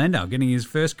Jock'em Landale getting his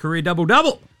first career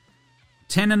double-double.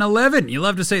 10 and 11. You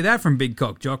love to see that from Big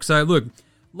Cock Jock. So, look,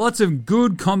 lots of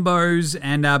good combos,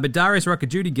 and but Darius Rucker,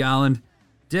 Judy Garland,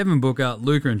 Devin Booker,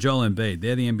 Luka, and Joel Embiid.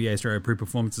 They're the NBA Australia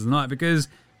pre-performances tonight because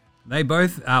they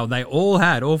all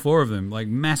had, all four of them, like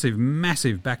massive,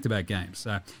 massive back-to-back games.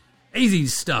 So, easy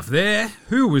stuff there.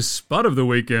 Who was Spud of the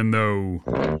weekend, though?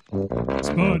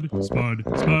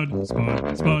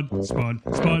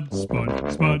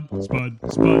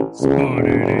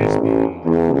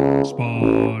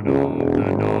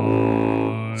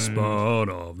 Spud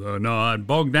of the night.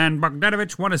 Bogdan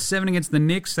Bogdanovic won a 7 against the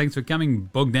Knicks. Thanks for coming,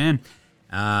 Bogdan.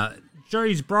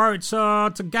 Geez, bro, it's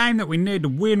a game that we need to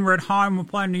win. We're at home. We're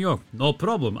playing New York. No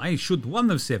problem. I should won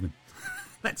the 7.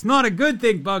 That's not a good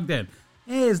thing, Bogdan.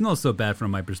 It's not so bad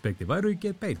from my perspective. How do we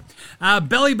get paid?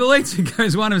 Belly Belitza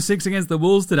goes 1 of 6 against the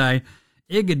Wolves today.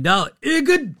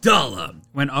 Iguodala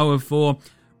went 0 of 4.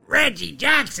 Reggie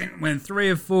Jackson went 3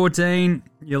 of 14.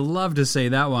 You'll love to see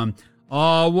that one.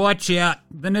 Oh, watch out.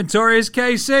 The notorious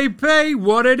KCP.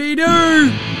 What did he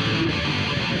do?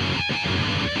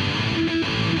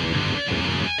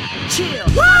 Chill.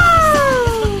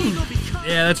 Woo!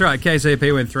 Yeah, that's right.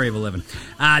 KCP went 3 of 11.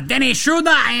 Dennis Schroeder,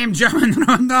 I am German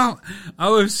Rondo.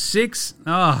 0 of 6.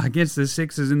 Oh, against the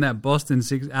Sixers in that Boston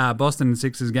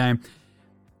Sixers game,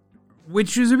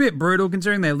 which was a bit brutal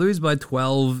considering they lose by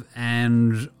 12,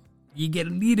 and you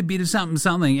need a bit of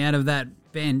something out of that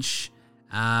bench,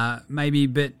 maybe.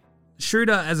 But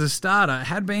Schroeder as a starter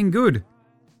had been good.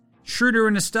 Schroeder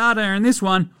in a starter in this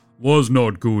one was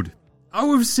not good.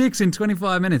 0 of 6 in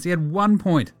 25 minutes. He had 1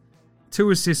 point, 2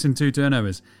 assists and 2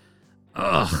 turnovers.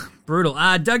 Ugh, brutal.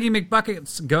 Dougie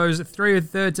McBuckets goes 3 of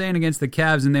 13 against the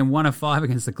Cavs and then 1 of 5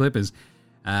 against the Clippers.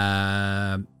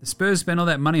 The Spurs spent all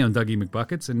that money on Dougie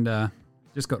McBuckets and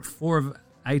just got 4 of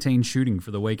 18 shooting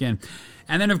for the weekend.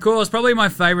 And then, of course, probably my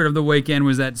favourite of the weekend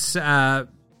was that,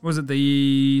 was it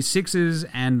the Sixers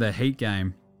and the Heat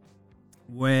game,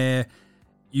 where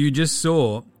you just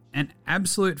saw an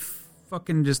absolute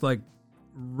fucking just like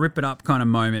rip it up kind of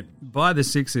moment by the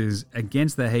Sixers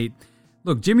against the Heat.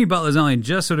 Look, Jimmy Butler's only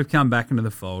just sort of come back into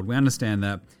the fold. We understand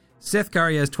that. Seth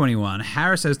Curry has 21.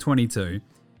 Harris has 22.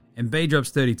 And B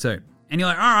drops 32. And you're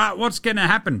like, all right, what's going to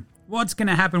happen? What's going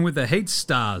to happen with the Heat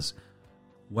stars?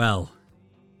 Well,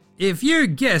 if you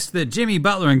guessed that Jimmy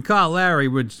Butler and Kyle Lowry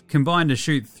would combine to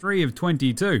shoot 3 of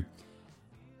 22,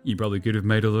 you probably could have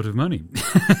made a lot of money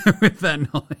with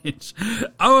that knowledge.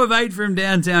 0 of 8 from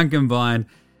downtown combined.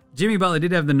 Jimmy Butler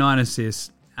did have the 9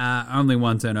 assists, only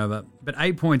 1 turnover, but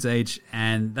 8 points each,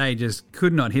 and they just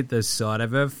could not hit the side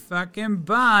of a fucking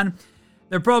barn.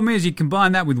 The problem is you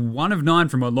combine that with 1 of 9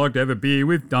 from I'd like to have a beer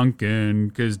with Duncan,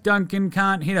 because Duncan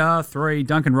can't hit a 3.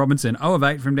 Duncan Robinson, 0 of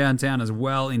 8 from downtown as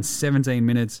well in 17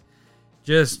 minutes.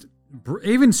 Just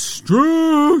even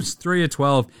Struz, 3 of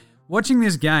 12. Watching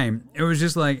this game, it was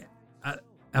just like,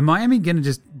 are Miami going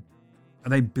to are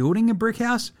they building a brick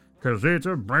house? Because it's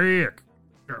a brick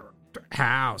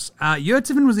house.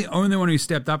 Yurtsevin was the only one who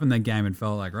stepped up in that game, it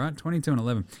felt like, right? 22 and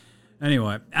 11.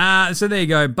 Anyway, so there you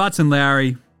go. Butts and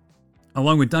Lowry,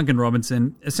 along with Duncan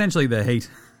Robinson, essentially the Heat.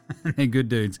 They're good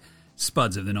dudes.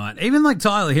 Spuds of the night. Even like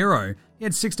Tyler Hero, he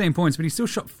had 16 points, but he still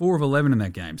shot 4 of 11 in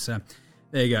that game. So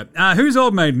there you go. Who's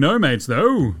old mate, no mates,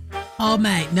 though? Old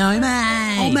mate, no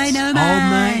mates. Old mate, no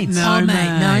mates. Old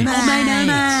mate, no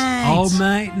mates. Old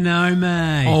mate, no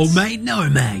mates. Old mate, no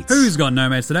mates. Who's got no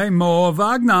mates today? More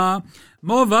Wagner.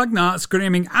 More Wagner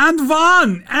screaming, and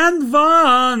one!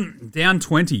 Down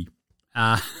 20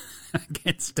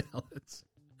 against Dallas.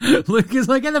 Luke is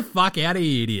like, get the fuck out of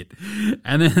here, idiot.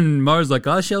 And then Mo's like,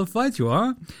 I shall fight you, all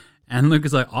right? And Luke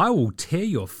is like, I will tear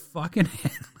your fucking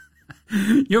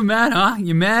head. You're mad, huh?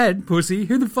 You're mad, pussy.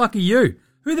 Who the fuck are you?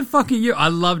 Who the fuck are you? I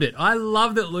loved it. I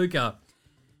loved it, Luca.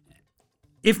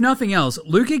 If nothing else,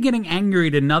 Luca getting angry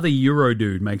at another Euro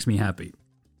dude makes me happy.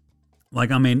 Like,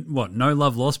 I mean, what? No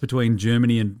love lost between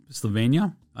Germany and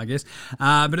Slovenia, I guess.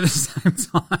 But at the same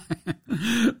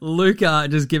time, Luca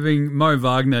just giving Mo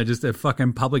Wagner just a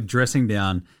fucking public dressing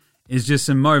down is just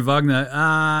some Mo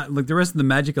Wagner. Look, the rest of the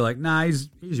Magic are like, nah, he's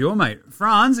your mate.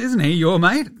 Franz, isn't he your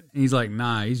mate? And he's like,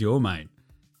 nah, he's your mate.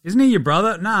 Isn't he your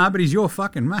brother? Nah, but he's your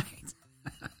fucking mate.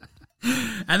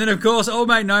 And then, of course, old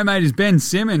mate, no mate is Ben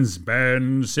Simmons.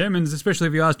 Ben Simmons, especially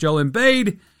if you ask Joel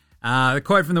Embiid. The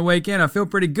quote from the weekend, I feel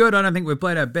pretty good. I don't think we've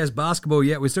played our best basketball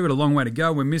yet. We've still got a long way to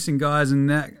go. We're missing guys and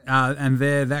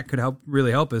that could really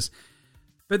help us.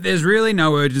 But there's really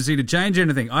no urgency to change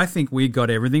anything. I think we got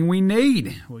everything we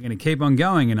need. We're going to keep on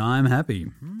going, and I'm happy.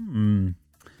 No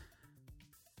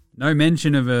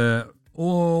mention of a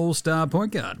all-star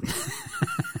point guard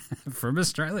from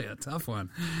Australia. Tough one.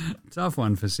 Tough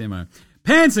one for Simo.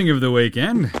 Pantsing of the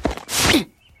weekend.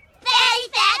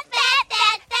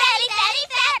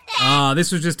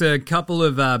 This was just a couple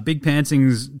of big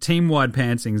pantsings, team-wide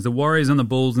pantsings. The Warriors on the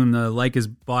Bulls and the Lakers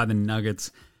by the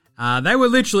Nuggets. They were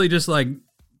literally just like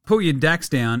pull your dacks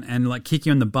down and like kick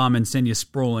you on the bum and send you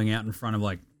sprawling out in front of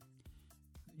like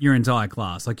your entire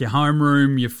class. Like your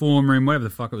homeroom, your form room, whatever the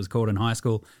fuck it was called in high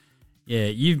school. Yeah,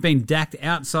 you've been dacked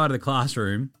outside of the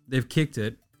classroom. They've kicked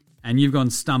it and you've gone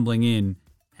stumbling in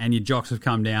and your jocks have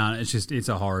come down. It's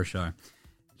a horror show.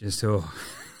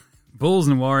 Bulls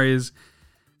and Warriors.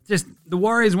 Just the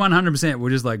Warriors 100%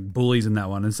 were just like bullies in that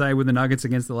one, and say with the Nuggets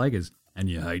against the Lakers. And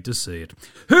you hate to see it.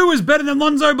 Who was better than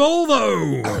Lonzo Ball,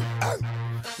 though?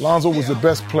 Lonzo was the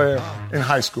best player in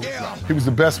high school. He was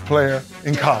the best player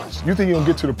in college. You think he'll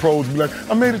get to the pros and be like,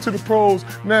 I made it to the pros,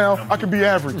 now I can be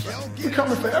average. We're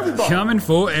coming for everybody. Coming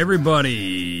for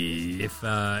everybody. If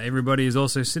everybody is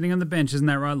also sitting on the bench, isn't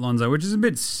that right, Lonzo? Which is a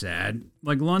bit sad.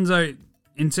 Like, Lonzo,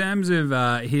 in terms of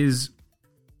his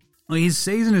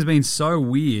season has been so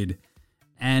weird,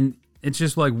 and it's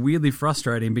just like weirdly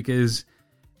frustrating because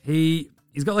he's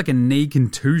got like a knee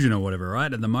contusion or whatever,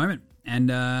 right, at the moment,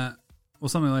 and or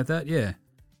something like that. Yeah,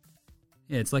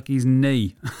 it's like his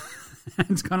knee.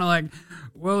 It's kind of like,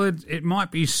 well, it might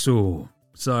be sore.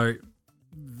 So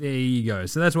there you go.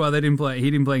 So that's why they didn't play. He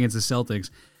didn't play against the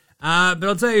Celtics. But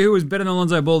I'll tell you who was better than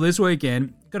Lonzo Ball this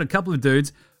weekend. Got a couple of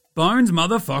dudes. Bones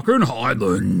motherfucking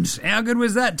Highlands. How good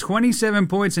was that? 27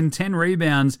 points and 10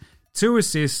 rebounds, 2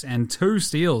 assists and 2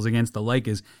 steals against the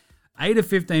Lakers. 8 of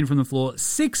 15 from the floor,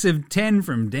 6 of 10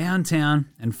 from downtown,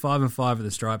 and 5 of 5 at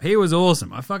the stripe. He was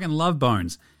awesome. I fucking love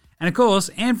Bones. And of course,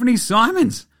 Anthony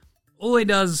Simons. All he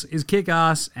does is kick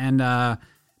ass and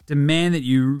demand that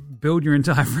you build your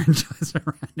entire franchise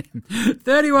around him.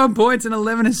 31 points and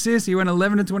 11 assists. He went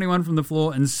 11 of 21 from the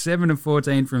floor and 7 of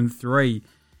 14 from 3.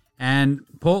 And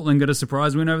Portland got a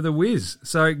surprise win over the Wiz.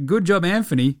 So good job,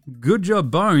 Anthony. Good job,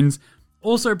 Bones.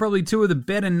 Also probably 2 of the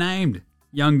better named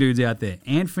young dudes out there.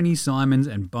 Anthony Simons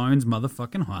and Bones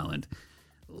motherfucking Highland.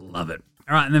 Love it.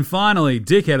 All right, and then finally,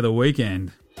 Dickhead of the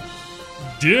Weekend.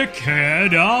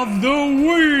 Dickhead of the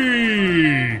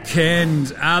Week! And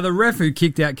the ref who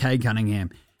kicked out Cade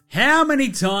Cunningham. How many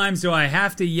times do I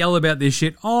have to yell about this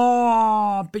shit?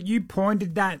 Oh, but you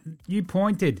pointed that. You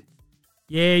pointed.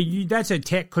 Yeah, that's a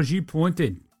tech because you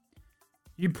pointed.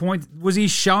 Was he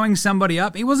showing somebody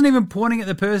up? He wasn't even pointing at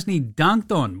the person he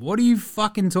dunked on. What are you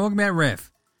fucking talking about,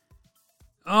 ref?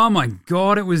 Oh my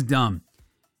God, it was dumb.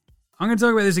 I'm going to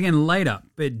talk about this again later,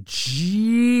 but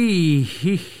Jesus.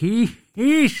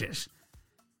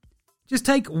 Just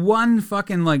take one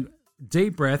fucking like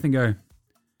deep breath and go,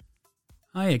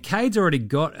 oh yeah, Cade's already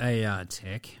got a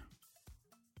tech.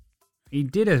 He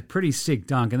did a pretty sick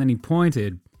dunk and then he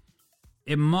pointed.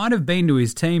 It might have been to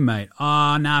his teammate.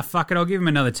 Oh, nah, fuck it. I'll give him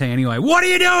another T anyway. What are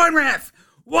you doing, ref?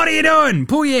 What are you doing?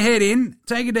 Pull your head in.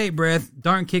 Take a deep breath.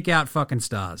 Don't kick out fucking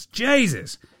stars.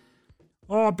 Jesus.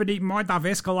 Oh, but it might have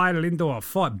escalated into a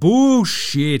fight.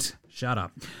 Bullshit. Shut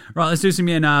up. Right, let's do some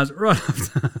yeah-nahs right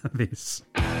after this.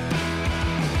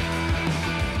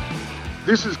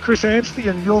 This is Chris Anstey,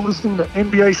 and you're listening to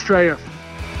NBA Australia.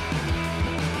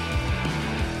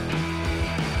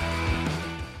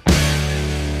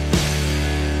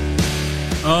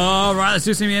 All right, let's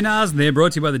do some yeah-nahs. They're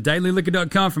brought to you by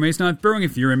thedailyliquor.com from East Ninth Brewing.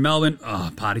 If you're in Melbourne,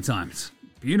 party time. It's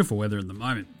beautiful weather at the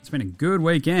moment. It's been a good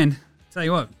weekend. Tell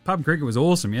you what, pub cricket was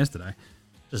awesome yesterday.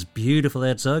 Just beautiful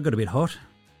outside, got a bit hot.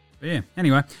 But yeah,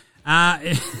 anyway.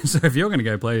 So if you're going to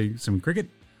go play some cricket,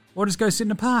 or just go sit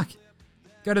in a park,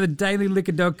 go to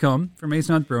thedailyliquor.com from East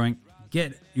Ninth Brewing.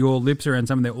 Get your lips around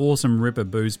some of their awesome Ripper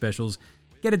booze specials.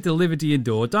 Get it delivered to your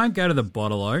door. Don't go to the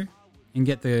Bottle-O and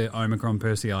get the Omicron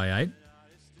Percy I8.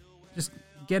 Just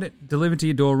get it delivered to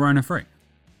your door, Rona free.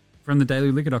 From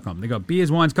thedailyliquor.com. They got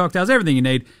beers, wines, cocktails, everything you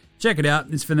need. Check it out.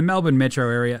 It's for the Melbourne metro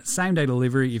area. Same day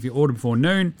delivery if you order before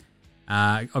noon.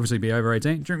 Obviously be over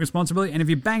 18. Drink responsibly. And if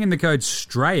you're banging the code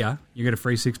STRAYA, you get a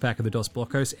free 6-pack of the Dos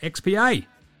Blocos XPA.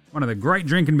 One of the great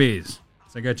drinking beers.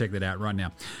 So go check that out right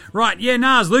now. Right, yeah,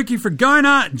 Nars, Lukey,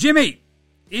 Fragona, Jimmy.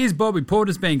 Is Bobby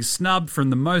Portis being snubbed from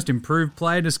the most improved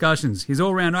player discussions? His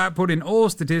all-round output in all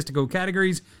statistical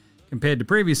categories compared to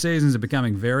previous seasons are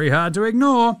becoming very hard to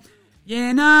ignore.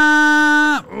 Yeah,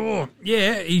 nah. Oh,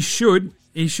 yeah, he should.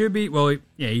 He should be, well,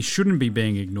 yeah, he shouldn't be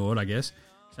being ignored, I guess.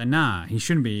 So, nah, he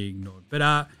shouldn't be ignored.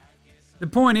 But the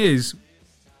point is,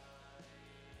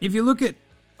 if you look at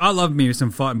I love me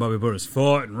some fighting Bobby Portis,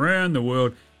 fighting around the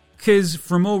world. Because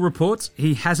from all reports,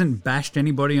 he hasn't bashed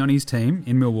anybody on his team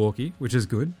in Milwaukee, which is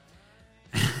good.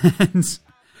 And,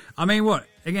 I mean, what?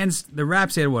 Against the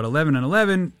Raps, he had,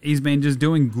 11-11? He's been just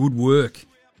doing good work.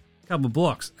 A couple of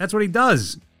blocks. That's what he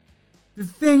does. The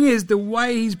thing is, the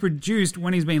way he's produced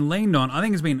when he's been leaned on, I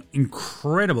think has been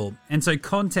incredible. And so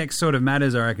context sort of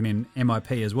matters, I reckon, in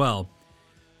MIP as well,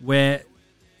 where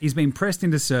he's been pressed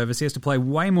into service. He has to play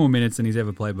way more minutes than he's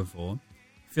ever played before,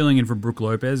 filling in for Brook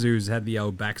Lopez, who's had the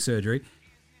old back surgery.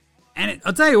 And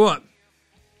I'll tell you what,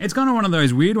 it's kind of one of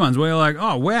those weird ones where you're like,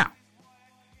 oh, wow.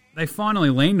 They finally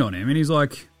leaned on him, and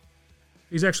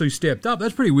he's actually stepped up.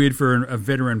 That's pretty weird for a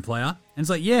veteran player. And it's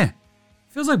like, yeah,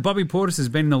 feels like Bobby Portis has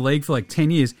been in the league for like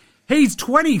 10 years. He's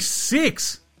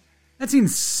 26. That's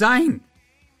insane.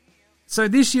 So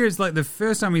this year is like the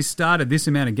first time he's started this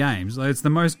amount of games. Like it's the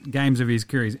most games of his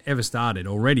career he's ever started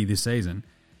already this season.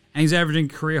 And he's averaging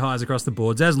career highs across the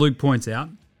boards, as Luke points out.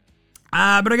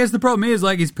 But I guess the problem is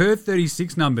like his per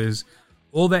 36 numbers,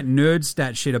 all that nerd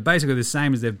stat shit are basically the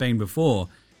same as they've been before.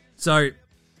 So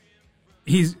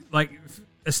he's like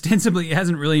ostensibly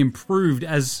hasn't really improved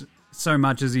as so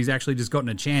much as he's actually just gotten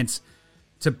a chance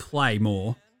to play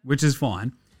more, which is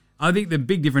fine. I think the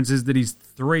big difference is that his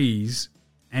threes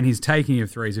and his taking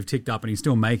of threes have ticked up and he's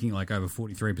still making like over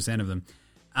 43% of them.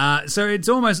 So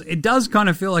it does kind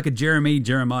of feel like a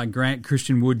Jeremiah Grant,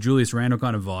 Christian Wood, Julius Randle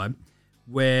kind of vibe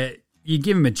where you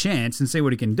give him a chance and see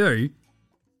what he can do.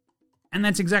 And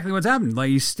that's exactly what's happened. Like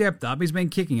he's stepped up, he's been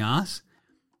kicking ass,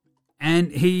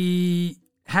 and he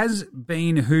has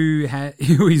been who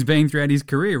he's been throughout his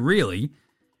career, really.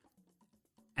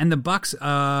 And the Bucks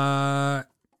are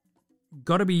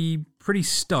got to be pretty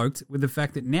stoked with the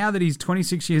fact that now that he's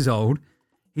 26 years old,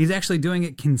 he's actually doing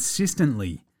it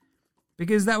consistently.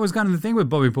 Because that was kind of the thing with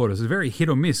Bobby Portis. It was very hit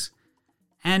or miss.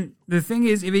 And the thing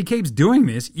is, if he keeps doing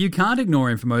this, you can't ignore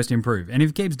him for most improved. And if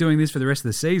he keeps doing this for the rest of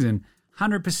the season,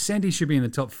 100% he should be in the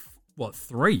top,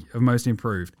 3 of most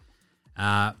improved.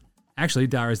 Actually,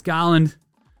 Darius Garland,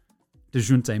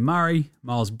 DeJounte Murray,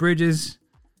 Miles Bridges,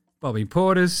 Bobby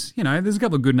Portis. You know, there's a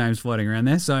couple of good names floating around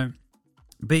there. So,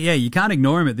 but yeah, you can't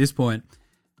ignore him at this point.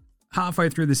 Halfway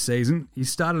through this season,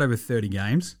 he's started over 30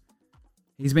 games.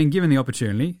 He's been given the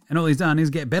opportunity, and all he's done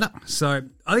is get better. So,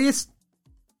 I guess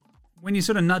when you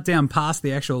sort of nut down past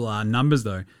the actual numbers,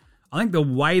 though, I think the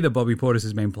way that Bobby Portis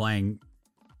has been playing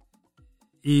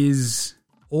is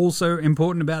also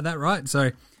important about that, right?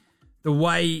 So, the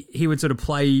way he would sort of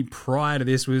play prior to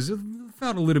this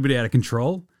felt a little bit out of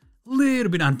control, a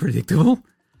little bit unpredictable,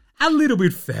 a little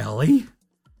bit foul-y,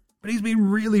 but he's been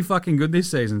really fucking good this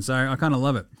season, so I kind of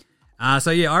love it.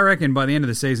 So yeah, I reckon by the end of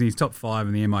the season, he's top 5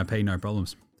 in the MIP, no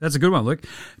problems. That's a good one, Luke.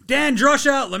 Dan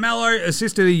Droscher, LaMelo,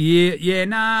 assist of the year. Yeah,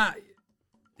 nah,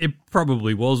 it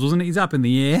probably wasn't it? He's up in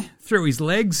the air, through his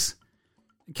legs.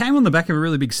 It came on the back of a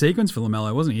really big sequence for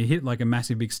LaMelo, wasn't he? He hit like a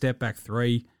massive big step back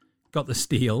 3, got the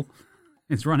steal.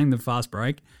 It's running the fast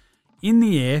break. In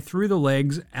the air, through the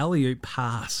legs, alley-oop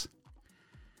pass.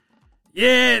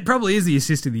 Yeah, it probably is the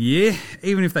assist of the year,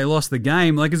 even if they lost the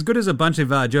game. Like, as good as a bunch of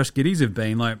Josh Giddies have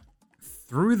been, like,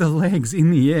 through the legs in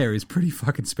the air is pretty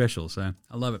fucking special, so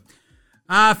I love it.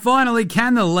 Finally,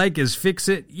 can the Lakers fix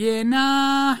it? Yeah,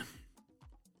 nah.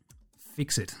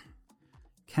 Fix it.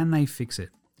 Can they fix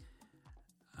it?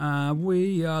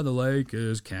 We are the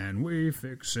Lakers. Can we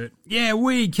fix it? Yeah,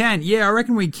 we can. Yeah, I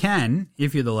reckon we can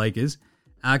if you're the Lakers.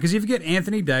 Because if you get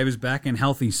Anthony Davis back and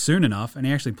healthy soon enough and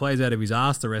he actually plays out of his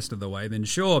ass the rest of the way, then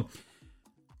sure.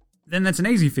 Then that's an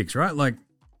easy fix, right? Like,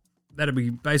 that'd be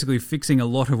basically fixing a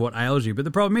lot of what ails you. But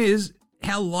the problem is,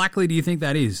 how likely do you think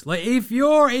that is? Like, if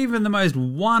you're even the most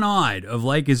one-eyed of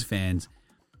Lakers fans,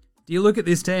 do you look at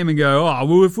this team and go, oh,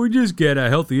 well, if we just get a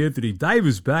healthy Anthony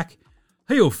Davis back,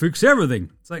 he'll fix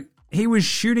everything. It's like, he was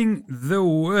shooting the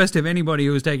worst of anybody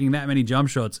who was taking that many jump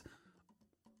shots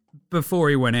before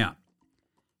he went out.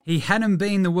 He hadn't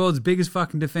been the world's biggest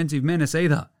fucking defensive menace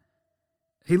either.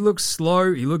 He looked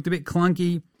slow. He looked a bit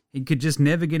clunky. He could just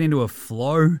never get into a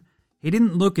flow. He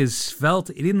didn't look as svelte.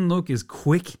 He didn't look as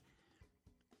quick.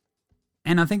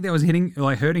 And I think that was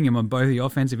hurting him on both the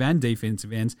offensive and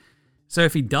defensive ends. So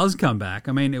if he does come back,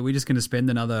 I mean, are we just going to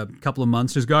spend another couple of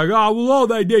months just going, oh, well, all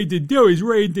they need to do is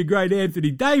reintegrate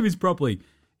Anthony Davis properly,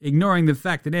 ignoring the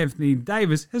fact that Anthony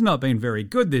Davis has not been very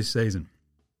good this season?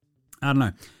 I don't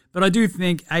know. But I do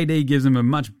think AD gives them a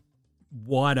much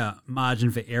wider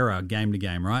margin for error game to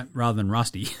game, right? Rather than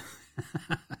rusty.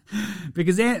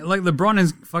 Because like LeBron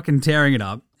is fucking tearing it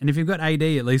up. And if you've got AD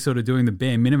at least sort of doing the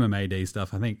bare minimum AD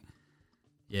stuff, I think,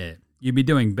 yeah, you'd be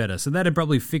doing better. So that'd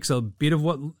probably fix a bit of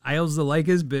what ails the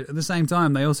Lakers, but at the same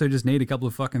time, they also just need a couple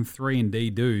of fucking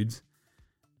 3-and-D dudes.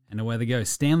 And away they go.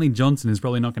 Stanley Johnson is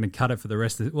probably not going to cut it for the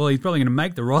rest of well, he's probably going to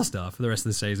make the roster for the rest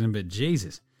of the season, but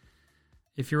Jesus.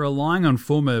 If you're relying on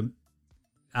former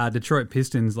Detroit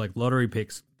Pistons like lottery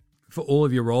picks for all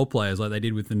of your role players like they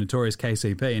did with the notorious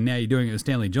KCP, and now you're doing it with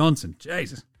Stanley Johnson,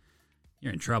 Jesus,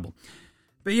 you're in trouble.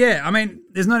 But yeah, I mean,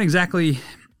 there's not exactly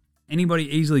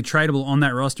anybody easily tradable on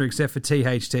that roster except for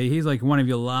THT. He's like one of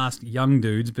your last young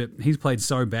dudes, but he's played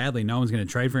so badly, no one's going to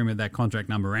trade for him at that contract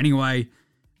number anyway.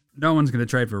 No one's going to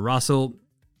trade for Russell.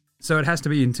 So it has to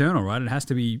be internal, right? It has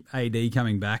to be AD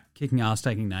coming back, kicking ass,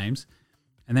 taking names,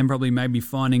 and then probably maybe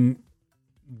finding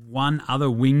one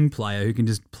other wing player who can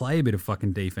just play a bit of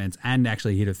fucking defense and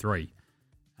actually hit a three.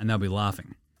 And they'll be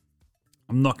laughing.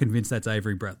 I'm not convinced that's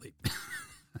Avery Bradley.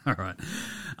 All right.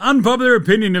 Unpopular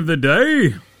opinion of the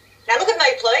day. Now look at me,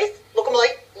 please. Look at me.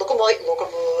 Look at me. Look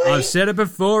at me. I've said it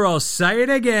before. I'll say it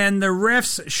again. The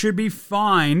refs should be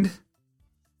fined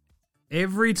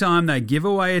every time they give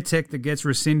away a tech that gets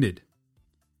rescinded.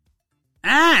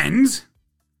 And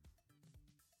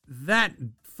that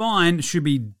fine should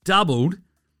be doubled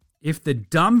if the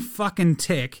dumb fucking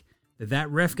tech that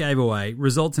ref gave away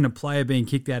results in a player being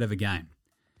kicked out of a game.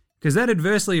 Because that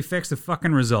adversely affects the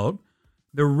fucking result.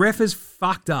 The ref is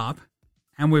fucked up,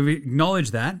 and we've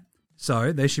acknowledged that,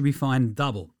 so they should be fined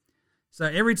double. So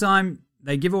every time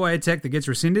they give away a tech that gets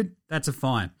rescinded, that's a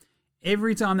fine.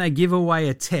 Every time they give away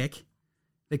a tech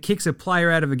that kicks a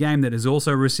player out of a game that is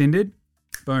also rescinded,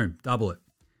 boom, double it.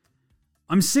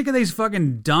 I'm sick of these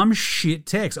fucking dumb shit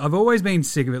techs. I've always been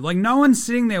sick of it. Like, no one's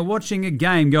sitting there watching a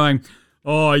game going,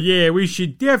 oh yeah, we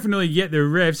should definitely get the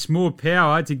refs more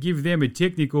power to give them a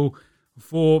technical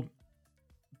for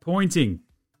pointing.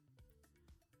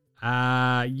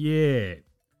 Yeah.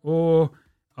 Or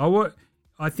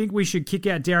I think we should kick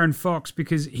out Darren Fox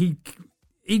because he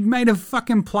made a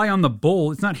fucking play on the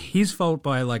ball. It's not his fault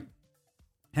by like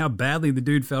how badly the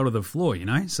dude fell to the floor, you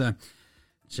know? So,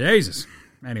 Jesus.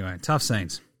 Anyway, tough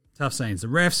scenes. Tough scenes. The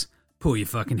refs, pull your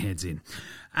fucking heads in.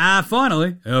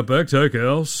 Finally, Outback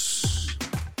Takehouse.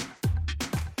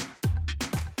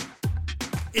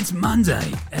 It's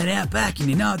Monday at Outback, and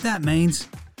you know what that means.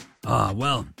 Oh,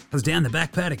 well, I was down the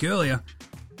back paddock earlier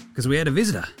because we had a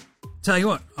visitor. Tell you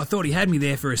what, I thought he had me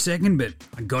there for a second, but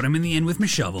I got him in the end with my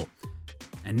shovel.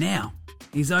 And now,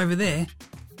 he's over there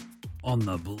on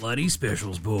the bloody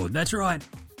specials board. That's right.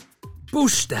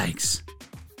 Bush steaks.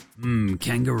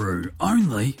 Kangaroo.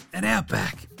 Only at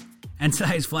Outback. And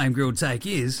today's flame grilled take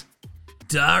is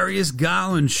Darius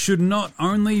Garland should not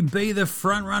only be the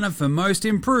front runner for most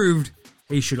improved,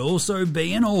 he should also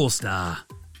be an all-star.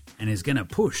 And is going to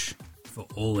push for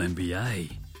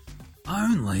All-NBA.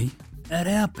 Only at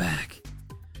Outback.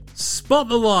 Spot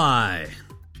the lie.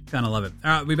 Kind of love it.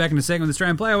 All right, we'll be back in a second with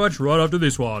Australian Player Watch right after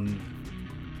this one.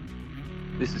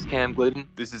 This is Cam Glidden.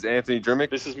 This is Anthony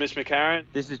Drimmick. This is Mitch McCarron.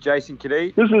 This is Jason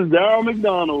Kadee. This is Darryl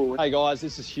McDonald. Hey guys,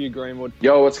 this is Hugh Greenwood.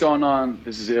 Yo, what's going on?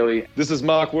 This is Illy. This is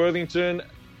Mark Worthington,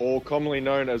 or commonly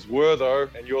known as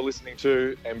Wortho, and you're listening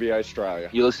to NBA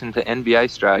Australia. You're listening to NBA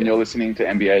Australia. And you're listening to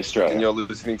NBA Australia. And you're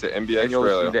listening to NBA and you're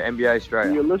Australia. listening to NBA Australia.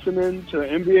 And you're listening to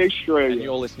NBA Australia. And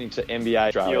you're listening to NBA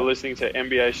Australia. You're listening to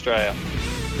NBA Australia.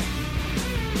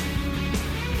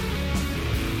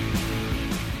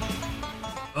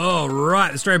 All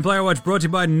right, Australian Player Watch brought to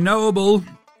you by Knowable.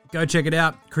 Go check it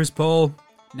out. Chris Paul,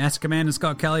 NASA Commander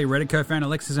Scott Kelly, Reddit co-founder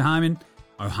Alexis Ohanian,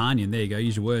 there you go,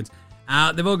 use your words.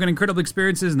 They've all got incredible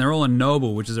experiences, and they're all on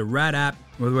Knowable, which is a rad app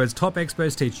where the top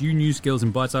experts teach you new skills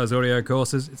in bite-sized audio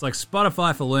courses. It's like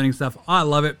Spotify for learning stuff. I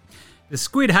love it. The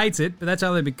Squid hates it, but that's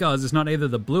only because it's not either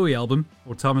the Bluey album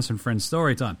or Thomas and Friends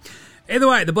story time. Either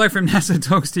way, the bloke from NASA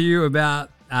talks to you about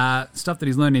stuff that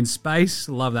he's learned in space.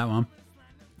 Love that one.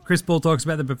 Chris Paul talks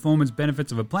about the performance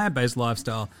benefits of a plant-based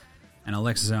lifestyle, and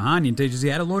Alexis Ohanian teaches you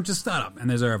how to launch a startup, and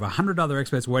there's over 100 other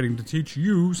experts waiting to teach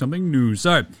you something new.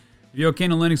 So, if you're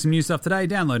keen on learning some new stuff today,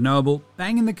 download Knowable,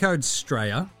 bang in the code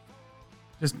STRAYA.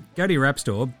 Just go to your app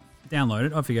store, download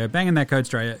it, off you go, bang in that code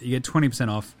STRAYA, you get 20%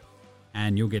 off,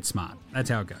 and you'll get smart. That's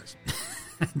how it goes.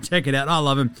 Check it out, I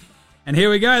love him. And here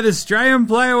we go, the Australian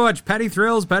Player Watch, Paddy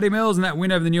Thrills, Paddy Mills, and that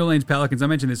win over the New Orleans Pelicans. I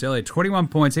mentioned this earlier, 21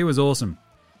 points, he was awesome.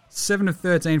 7 of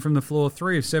 13 from the floor,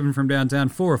 3 of 7 from downtown,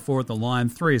 4 of 4 at the line,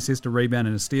 3 assists, a rebound,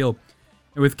 and a steal.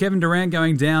 And with Kevin Durant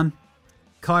going down,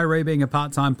 Kyrie being a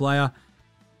part-time player,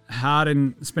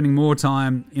 Harden spending more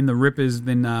time in the Rippers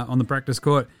than on the practice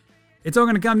court, it's all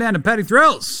going to come down to Paddy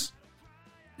Thrills.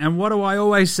 And what do I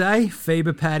always say?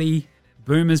 FIBA Paddy,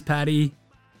 Boomers Paddy,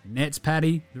 Nets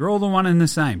Paddy, they're all the one and the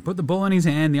same. Put the ball in his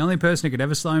hand. The only person who could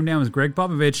ever slow him down was Greg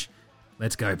Popovich.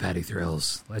 Let's go, Paddy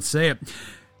Thrills. Let's see it.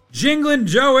 Jingling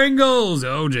Joe Ingles.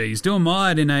 Oh, gee, still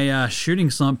mired in a shooting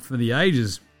slump for the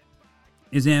ages.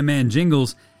 Is our man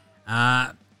Jingles.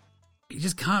 He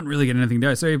just can't really get anything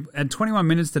done. So he had 21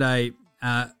 minutes today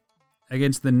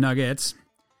against the Nuggets.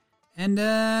 And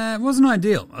it wasn't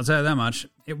ideal, I'll tell you that much.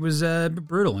 It was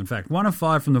brutal, in fact. 1 of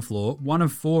 5 from the floor, 1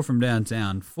 of 4 from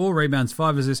downtown, 4 rebounds,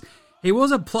 5 assists. He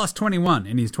was a plus 21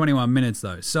 in his 21 minutes,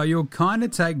 though. So you'll kind of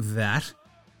take that.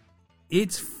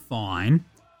 It's fine.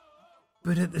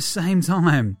 But at the same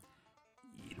time,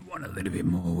 you'd want a little bit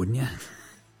more, wouldn't you?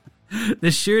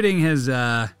 The shooting has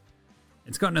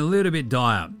it's gotten a little bit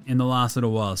dire in the last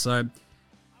little while. So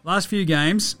last few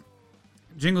games,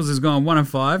 Jingles has gone 1 of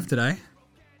 5 today.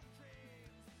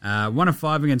 1 of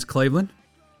 5 against Cleveland.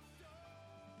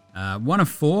 1 of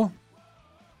 4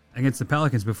 against the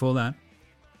Pelicans before that.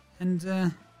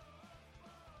 And,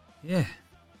 yeah,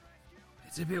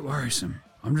 it's a bit worrisome.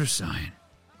 I'm just saying.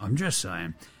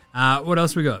 What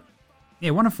else we got?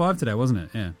 Yeah, 1 of 5 today, wasn't it?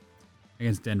 Yeah,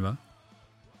 against Denver.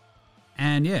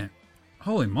 And, yeah,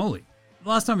 holy moly. The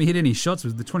last time he hit any shots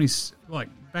was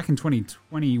back in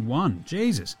 2021.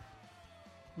 Jesus.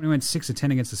 When he went 6 of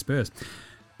 10 against the Spurs.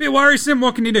 Bit worrisome,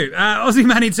 what can you do? Aussie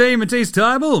Matty T, Matisse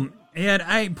Tybal. He had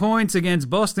 8 points against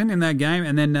Boston in that game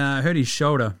and then hurt his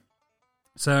shoulder.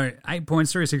 So 8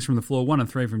 points, 3 of 6 from the floor, 1 of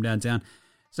 3 from downtown.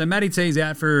 So Matty T's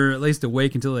out for at least a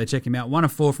week until they check him out. 1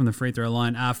 of 4 from the free throw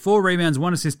line. 4 rebounds,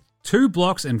 1 assist, 2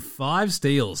 blocks, and 5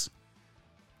 steals.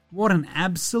 What an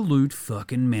absolute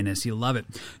fucking menace. You love it.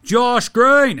 Josh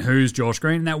Green. Who's Josh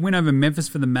Green? That win over Memphis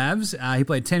for the Mavs. He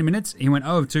played 10 minutes. He went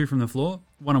 0 of 2 from the floor,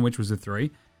 1 of which was a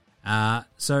 3.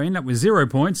 So he ended up with 0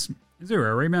 points,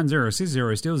 0 rebounds, 0 assists,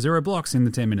 0 steals, 0 blocks in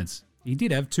the 10 minutes. He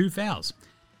did have 2 fouls.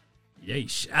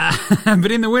 Yeesh.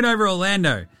 But in the win over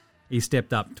Orlando, he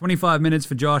stepped up. 25 minutes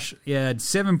for Josh. He had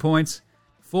 7 points,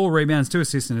 4 rebounds, 2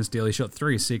 assists and a steal. He shot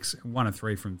 3 of 6, 1 of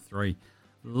 3 from 3.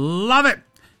 Love it.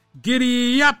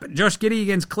 Giddy up. Josh Giddey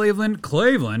against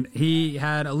Cleveland. He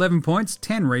had 11 points,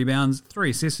 10 rebounds, 3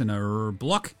 assists and a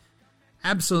block.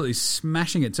 Absolutely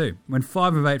smashing it too. Went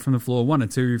 5 of 8 from the floor, 1 of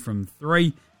 2 from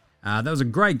 3. That was a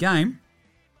great game.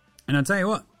 And I'll tell you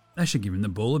what, they should give him the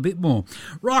ball a bit more.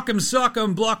 Rock 'em, sock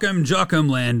 'em, block 'em, jock 'em,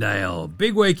 Landale.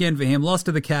 Big weekend for him. Lost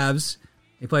to the Cavs.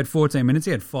 He played 14 minutes.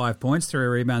 He had 5 points, 3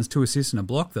 rebounds, 2 assists and a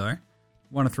block though.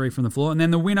 1 of 3 from the floor. And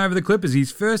then the win over the Clippers,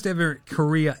 his first ever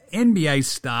career NBA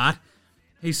start.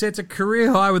 He sets a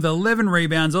career high with 11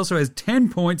 rebounds, also has 10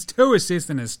 points, 2 assists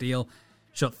and a steal.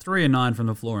 Shot 3 of 9 from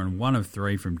the floor and 1 of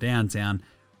 3 from downtown.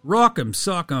 Rock 'em,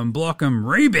 sock 'em, block 'em,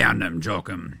 rebound 'em, jock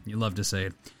 'em. You love to see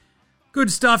it.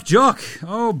 Good stuff, Jock.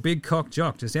 Oh, big cock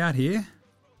Jock, just out here.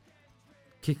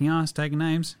 Kicking ass, taking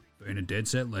names. Being a dead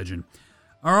set legend.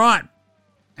 All right.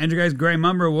 Andrew Gay's Grey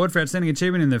Mumba Award for Outstanding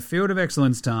Achievement in the Field of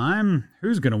Excellence time.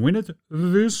 Who's going to win it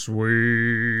this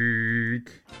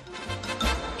week?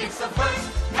 It's the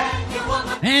first annual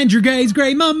Andrew Gay's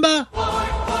Grey Mumba.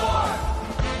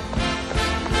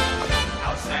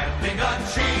 Outstanding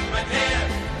Achievement in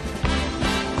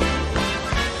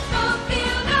the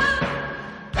Field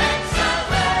of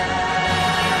Excellence.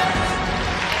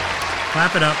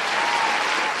 Clap it up.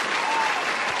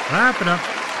 Clap it up.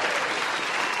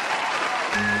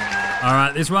 All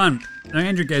right, this one. The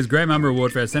Andrew Gay's Grey Mumba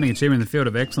Award for Outstanding Achievement in the Field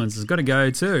of Excellence has got to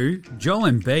go to Joel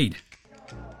Embiid.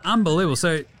 Unbelievable.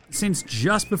 So, since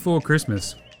just before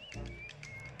Christmas,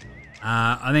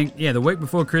 I think, the week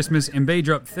before Christmas, Embiid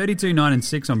dropped 32, 9, and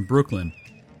 6 on Brooklyn.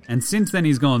 And since then,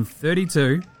 he's gone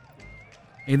 32.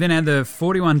 He then had the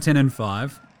 41, 10, and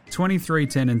 5, 23,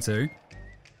 10, and 2,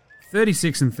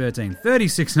 36, and 13,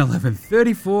 36, and 11,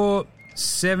 34,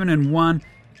 7, and 1,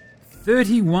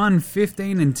 31,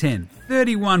 15, and 10,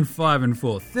 31, 5, and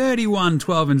 4, 31,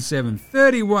 12, and 7,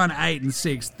 31, 8, and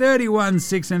 6, 31,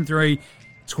 6, and 3,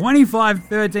 25,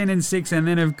 13, and 6, and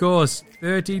then, of course,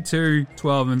 32,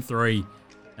 12, and 3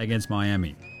 against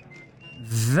Miami.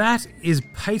 That is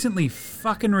patently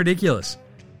fucking ridiculous.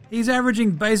 He's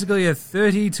averaging basically a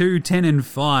 32, 10, and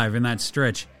 5 in that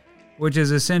stretch, which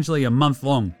is essentially a month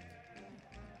long.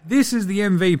 This is the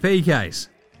MVP case.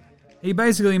 He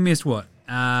basically missed,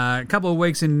 a couple of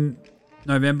weeks in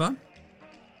November,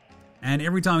 and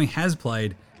every time he has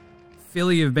played,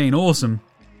 Philly have been awesome,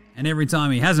 and every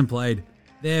time he hasn't played,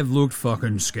 they've looked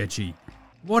fucking sketchy.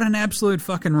 What an absolute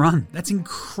fucking run. That's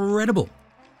incredible.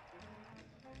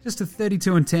 Just a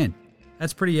 32 and 10.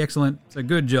 That's pretty excellent. So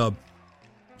good job,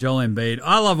 Joel Embiid.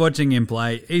 I love watching him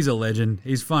play. He's a legend.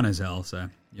 He's fun as hell, so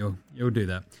you'll do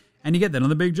that. And you get that on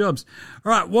the big jobs.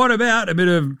 All right, what about a bit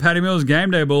of Paddy Mills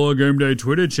Game Day Ball or Game Day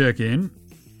Twitter check-in?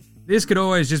 This could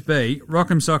always just be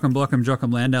Rock'em, Sock'em, Block'em,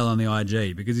 Jock'em, Landale on the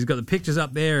IG, because he's got the pictures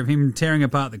up there of him tearing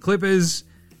apart the Clippers.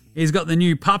 He's got the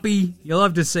new puppy. You'll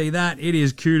love to see that. It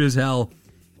is cute as hell.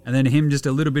 And then him just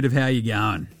a little bit of how you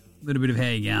going. A little bit of how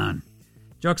you going.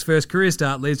 Jock's first career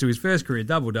start leads to his first career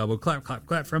double-double. Clap, clap,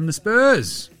 clap from the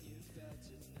Spurs.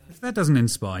 If that doesn't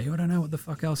inspire you, I don't know what the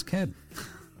fuck else can.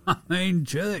 I mean,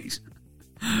 jeez.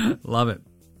 Love it.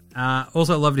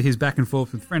 Also loved his back and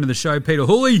forth with friend of the show, Peter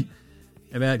Hooley,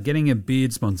 about getting a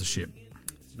beard sponsorship.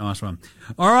 Nice one.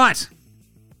 All right.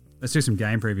 Let's do some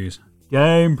game previews.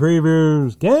 Game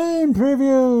previews. Game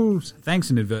previews. Thanks,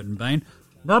 Inadvertent Bane.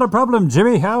 Not a problem,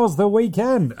 Jimmy. How was the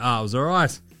weekend? Oh, it was all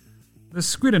right. The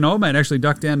Squid and Old Mate actually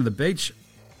ducked down to the beach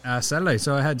Saturday,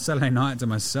 so I had Saturday night to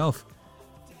myself.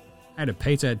 I had a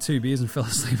pizza, had 2 beers, and fell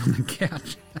asleep on the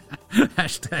couch.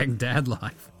 Hashtag dad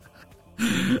life.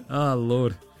 Oh,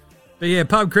 Lord. But yeah,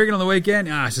 pub cricket on the weekend.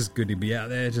 It's just good to be out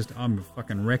there. I'm a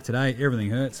fucking wreck today. Everything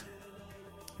hurts.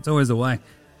 It's always the way.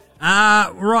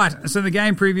 Right, so the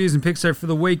game previews and picks. So for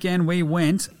the weekend, we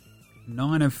went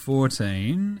 9 of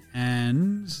 14,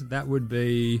 and that would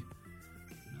be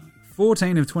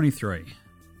 14 of 23.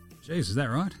 Jeez, is that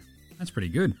right? That's pretty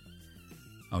good.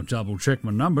 I'll double check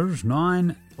my numbers.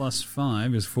 9 plus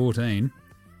 5 is 14,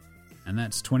 and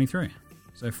that's 23.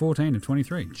 So 14 of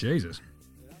 23. Jesus.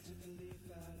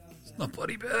 It's not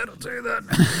bloody bad, I'll tell you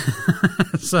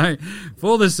that. So,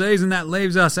 for the season, that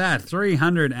leaves us at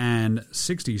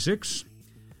 366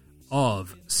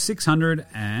 of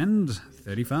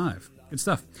 635. Good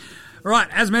stuff. All right,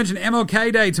 as mentioned,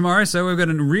 MLK Day tomorrow, so we've got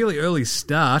a really early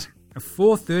start, a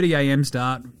 4:30 a.m.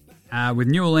 start with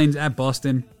New Orleans at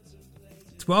Boston.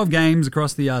 12 games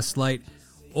across the slate,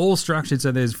 all structured,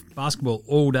 so there's basketball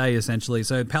all day, essentially.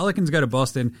 So Pelicans go to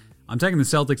Boston. I'm taking the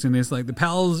Celtics in this. Like, the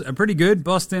Pels are pretty good.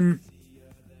 Boston,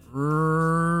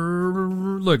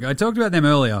 look, I talked about them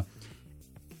earlier.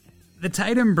 The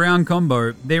Tatum-Brown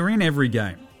combo, they're in every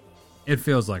game. It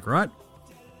feels like, right?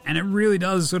 And it really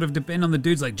does sort of depend on the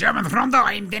dudes like German Frondo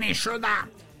and Dennis Schroeder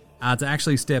to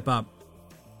actually step up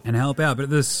and help out. But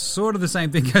the sort of the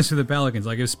same thing goes for the Pelicans.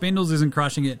 Like, if Spindles isn't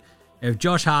crushing it, if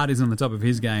Josh Hart is on the top of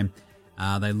his game,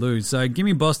 they lose. So give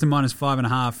me Boston minus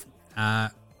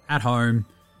 5.5 at home.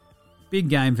 Big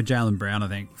game for Jaylen Brown, I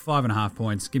think. 5.5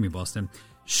 points. Give me Boston.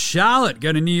 Charlotte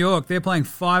go to New York. They're playing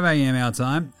 5 a.m. our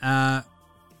time.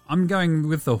 I'm going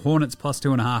with the Hornets plus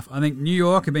 2.5. I think New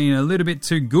York have been a little bit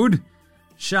too good.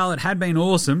 Charlotte had been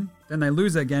awesome. Then they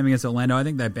lose that game against Orlando. I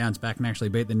think they bounce back and actually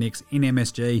beat the Knicks in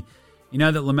MSG. You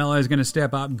know that LaMelo is going to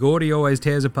step up. Gordy always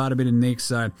tears apart a bit in the Knicks.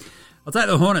 So I'll take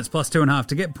the Hornets plus 2.5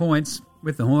 to get points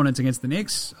with the Hornets against the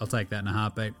Knicks. I'll take that in a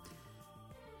heartbeat.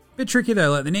 Bit tricky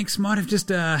though. Like, the Knicks might have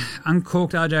just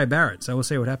uncorked RJ Barrett. So we'll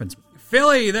see what happens.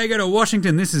 Philly, they go to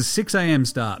Washington. This is 6 a.m.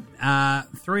 start.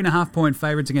 3.5 point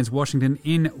favourites against Washington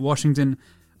in Washington.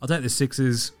 I'll take the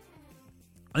Sixers.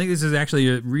 I think this is actually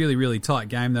a really, really tight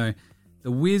game, though.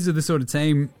 The Wiz are the sort of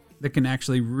team that can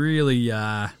actually really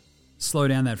slow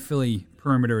down that Philly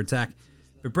perimeter attack.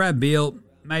 But Brad Beal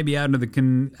may be out under the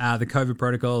COVID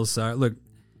protocols. So, look,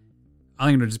 I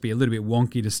think it'll just be a little bit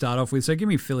wonky to start off with. So give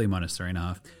me Philly minus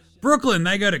 3.5. Brooklyn,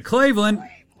 they go to Cleveland.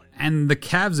 And the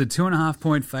Cavs are 2.5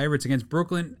 point favourites against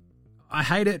Brooklyn. I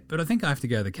hate it, but I think I have to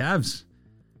go the Cavs.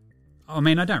 I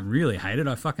mean, I don't really hate it.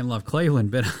 I fucking love Cleveland,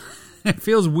 but it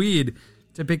feels weird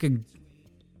to pick a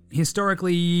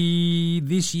historically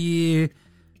this year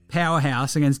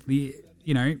powerhouse against the,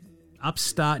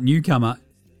 upstart newcomer.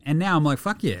 And now I'm like,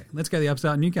 fuck yeah, let's go the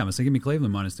upstart newcomer. So give me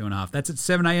Cleveland minus 2.5. That's at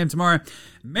 7 a.m. tomorrow.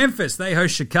 Memphis, they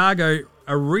host Chicago,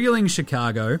 a reeling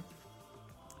Chicago.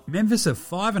 Memphis are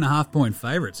 5.5 point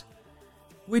favourites,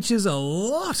 which is a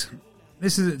lot.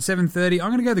 This is at 7:30. I'm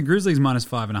going to go the Grizzlies minus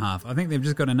 5.5. I think they've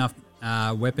just got enough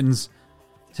weapons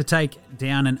to take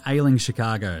down an ailing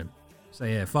Chicago. So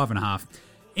yeah, 5.5.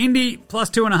 Indy plus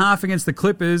 2.5 against the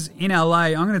Clippers in LA.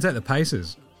 I'm going to take the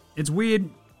Pacers. It's weird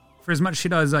for as much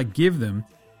shit as I give them.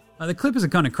 The Clippers are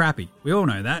kind of crappy. We all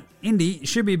know that. Indy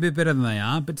should be a bit better than they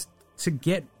are, but to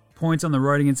get points on the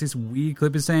road against this weird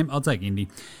Clippers team, I'll take Indy.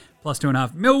 Plus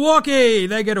 2.5. Milwaukee,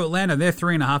 they go to Atlanta. They're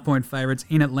 3.5 point favourites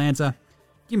in Atlanta.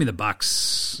 Give me the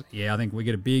Bucks. Yeah, I think we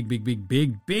get a big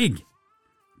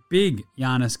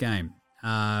Giannis game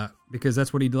because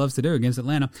that's what he loves to do against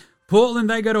Atlanta. Portland,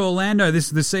 they go to Orlando. This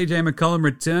is the CJ McCollum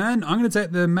return. I'm going to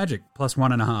take the Magic plus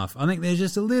 1.5. I think there's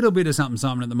just a little bit of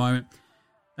something at the moment.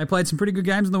 They played some pretty good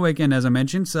games on the weekend, as I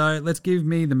mentioned, so let's give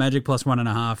me the Magic plus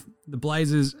 1.5. The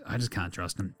Blazers, I just can't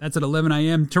trust them. That's at 11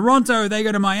 a.m. Toronto, they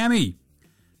go to Miami.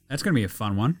 That's going to be a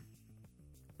fun one.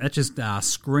 That just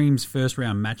screams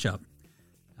first-round matchup.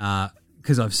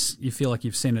 because you feel like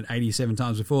you've seen it 87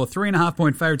 times before.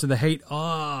 3.5-point favourite to the Heat. Oh,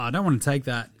 I don't want to take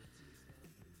that.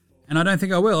 And I don't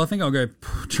think I will. I think I'll go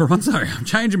Toronto. I'm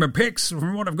changing my picks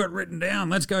from what I've got written down.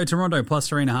 Let's go Toronto plus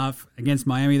 3.5 against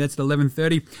Miami. That's at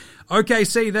 11:30.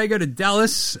 OKC, they go to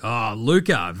Dallas. Oh,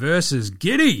 Luka versus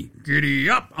Giddy. Giddy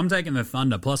up. I'm taking the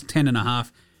Thunder plus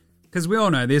 10.5. Because we all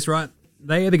know this, right?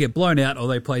 They either get blown out or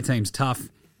they play teams tough.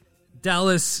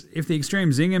 Dallas, if the extreme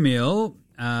zinger meal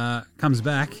comes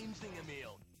back,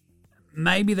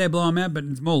 maybe they blow them out, but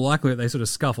it's more likely that they sort of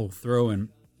scuffle through and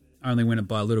only win it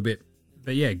by a little bit.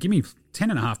 But yeah, give me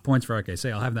 10.5 points for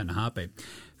OKC. I'll have that in a heartbeat.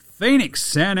 Phoenix,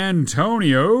 San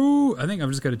Antonio. I think I've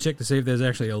just got to check to see if there's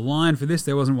actually a line for this.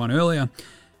 There wasn't one earlier.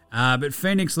 But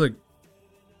Phoenix, look,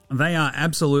 they are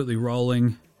absolutely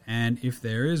rolling. And if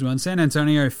there is one, San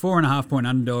Antonio, 4.5-point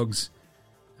underdogs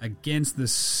against the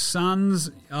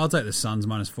Suns. I'll take the Suns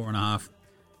minus 4.5.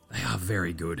 They are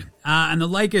very good. And the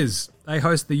Lakers, they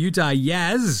host the Utah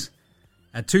Jazz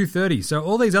at 2:30. So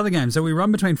all these other games. So we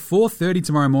run between 4:30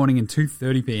 tomorrow morning and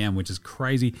 2:30 p.m., which is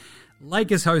crazy.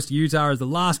 Lakers host Utah as the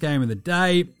last game of the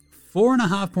day.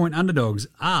 4.5-point underdogs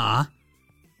are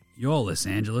your Los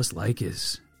Angeles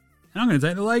Lakers. And I'm going to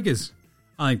take the Lakers.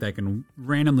 I think they can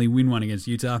randomly win one against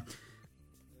Utah.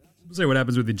 We'll see what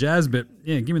happens with the Jazz, but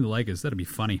yeah, give me the Lakers. That'll be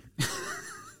funny.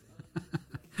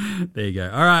 There you go.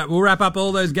 All right, we'll wrap up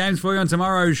all those games for you on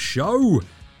tomorrow's show.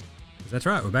 That's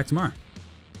right, we're back tomorrow.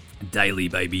 Daily,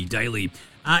 baby, daily.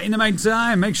 In the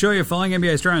meantime, make sure you're following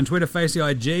NBA Australia on Twitter, Face the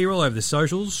IG. We're all over the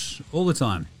socials all the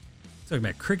time. Talking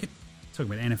about cricket,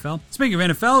 talking about NFL. Speaking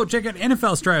of NFL, check out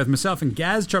NFL Australia with myself and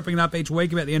Gaz, chopping it up each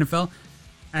week about the NFL.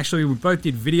 Actually, we both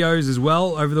did videos as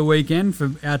well over the weekend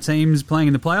for our teams playing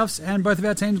in the playoffs, and both of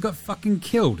our teams got fucking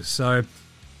killed. So,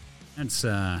 that's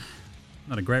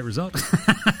not a great result.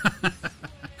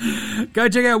 Go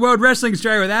check out World Wrestling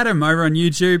Australia with Adam over on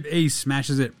YouTube. He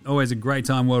smashes it. Always a great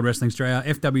time, World Wrestling Australia.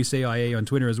 FWCIE on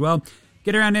Twitter as well.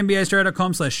 Get around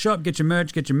NBAaustralia.com/shop. Get your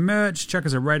merch. Chuck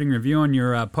us a rating review on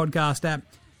your podcast app.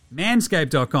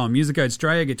 Manscaped.com. Use the code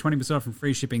STRAYA. Get 20% off and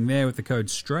free shipping there with the code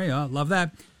STRAYA. Love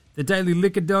that.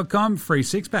 TheDailyLiquor.com. Free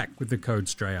six-pack with the code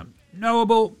STRAYA.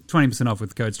 Knowable. 20% off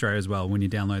with the code STRAYA as well when you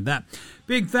download that.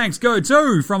 Big thanks go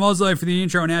to From Oslo for the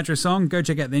intro and outro song. Go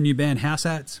check out their new band, House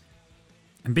Hats.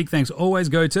 And big thanks always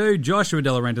go to Joshua De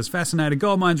Laurentiis, Fascinator,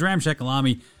 Goldmines, Ramshackle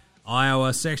Army,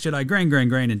 Iowa, Sex Jedi, Green,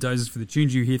 and Dozers for the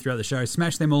tunes you hear throughout the show.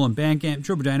 Smash them all on Bandcamp,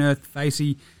 Triple J and Earth,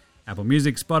 Facey, Apple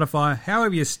Music, Spotify,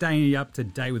 however you're staying up to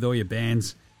date with all your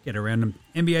bands. Get around them.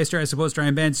 NBA Australia supports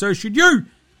Australian bands, so should you.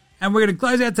 And we're going to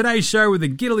close out today's show with a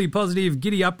Giddily Positive,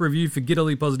 Giddy Up review for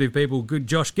Giddily Positive people. Good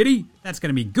Josh Giddy. That's going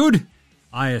to be good,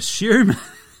 I assume.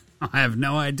 I have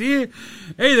no idea.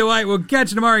 Either way, we'll catch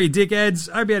you tomorrow, you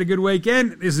dickheads. Hope you had a good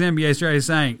weekend. This is NBA Australia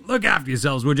saying, look after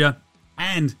yourselves, would ya?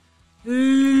 And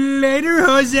later,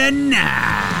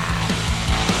 Hosanna.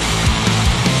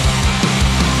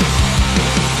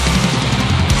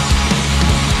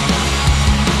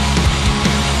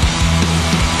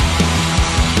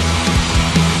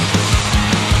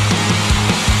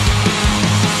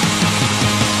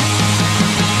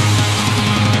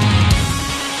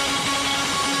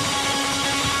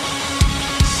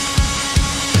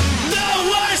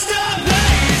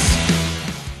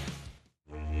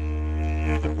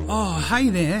 Hey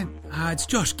there, it's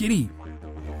Josh Giddy.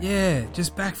 Yeah,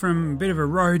 just back from a bit of a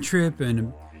road trip and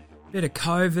a bit of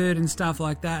COVID and stuff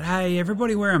like that. Hey,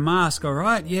 everybody wear a mask, all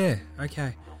right? Yeah,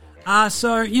 okay.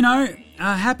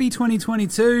 Happy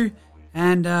 2022,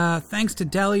 and thanks to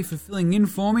Dally for filling in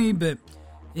for me, but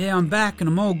yeah, I'm back and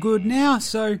I'm all good now,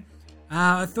 so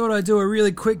I thought I'd do a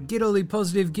really quick Giddily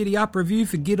Positive Giddy Up review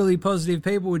for Giddily Positive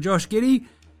people with Josh Giddy,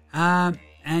 and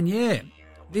yeah,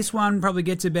 this one probably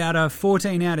gets about a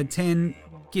 14 out of 10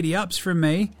 giddy ups from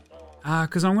me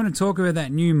because I'm going to talk about that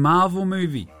new Marvel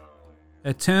movie,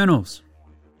 Eternals.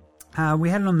 We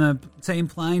had it on the team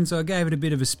plane, so I gave it a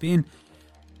bit of a spin.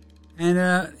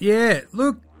 And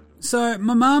look, so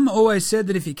my mum always said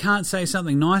that if you can't say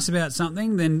something nice about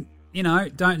something, then,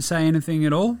 don't say anything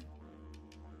at all.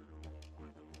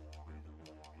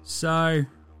 So,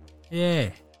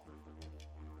 yeah.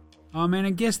 I mean, I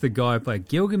guess the guy who played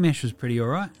Gilgamesh was pretty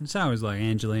alright. And so was like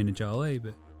Angelina Jolie,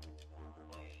 but...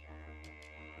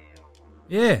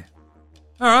 yeah.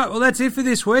 Alright, well that's it for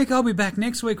this week. I'll be back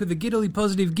next week with a Giddily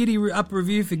Positive Giddy Up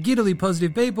review for Giddily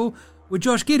Positive people with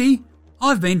Josh Giddy.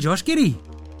 I've been Josh Giddy.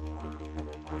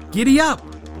 Giddy up!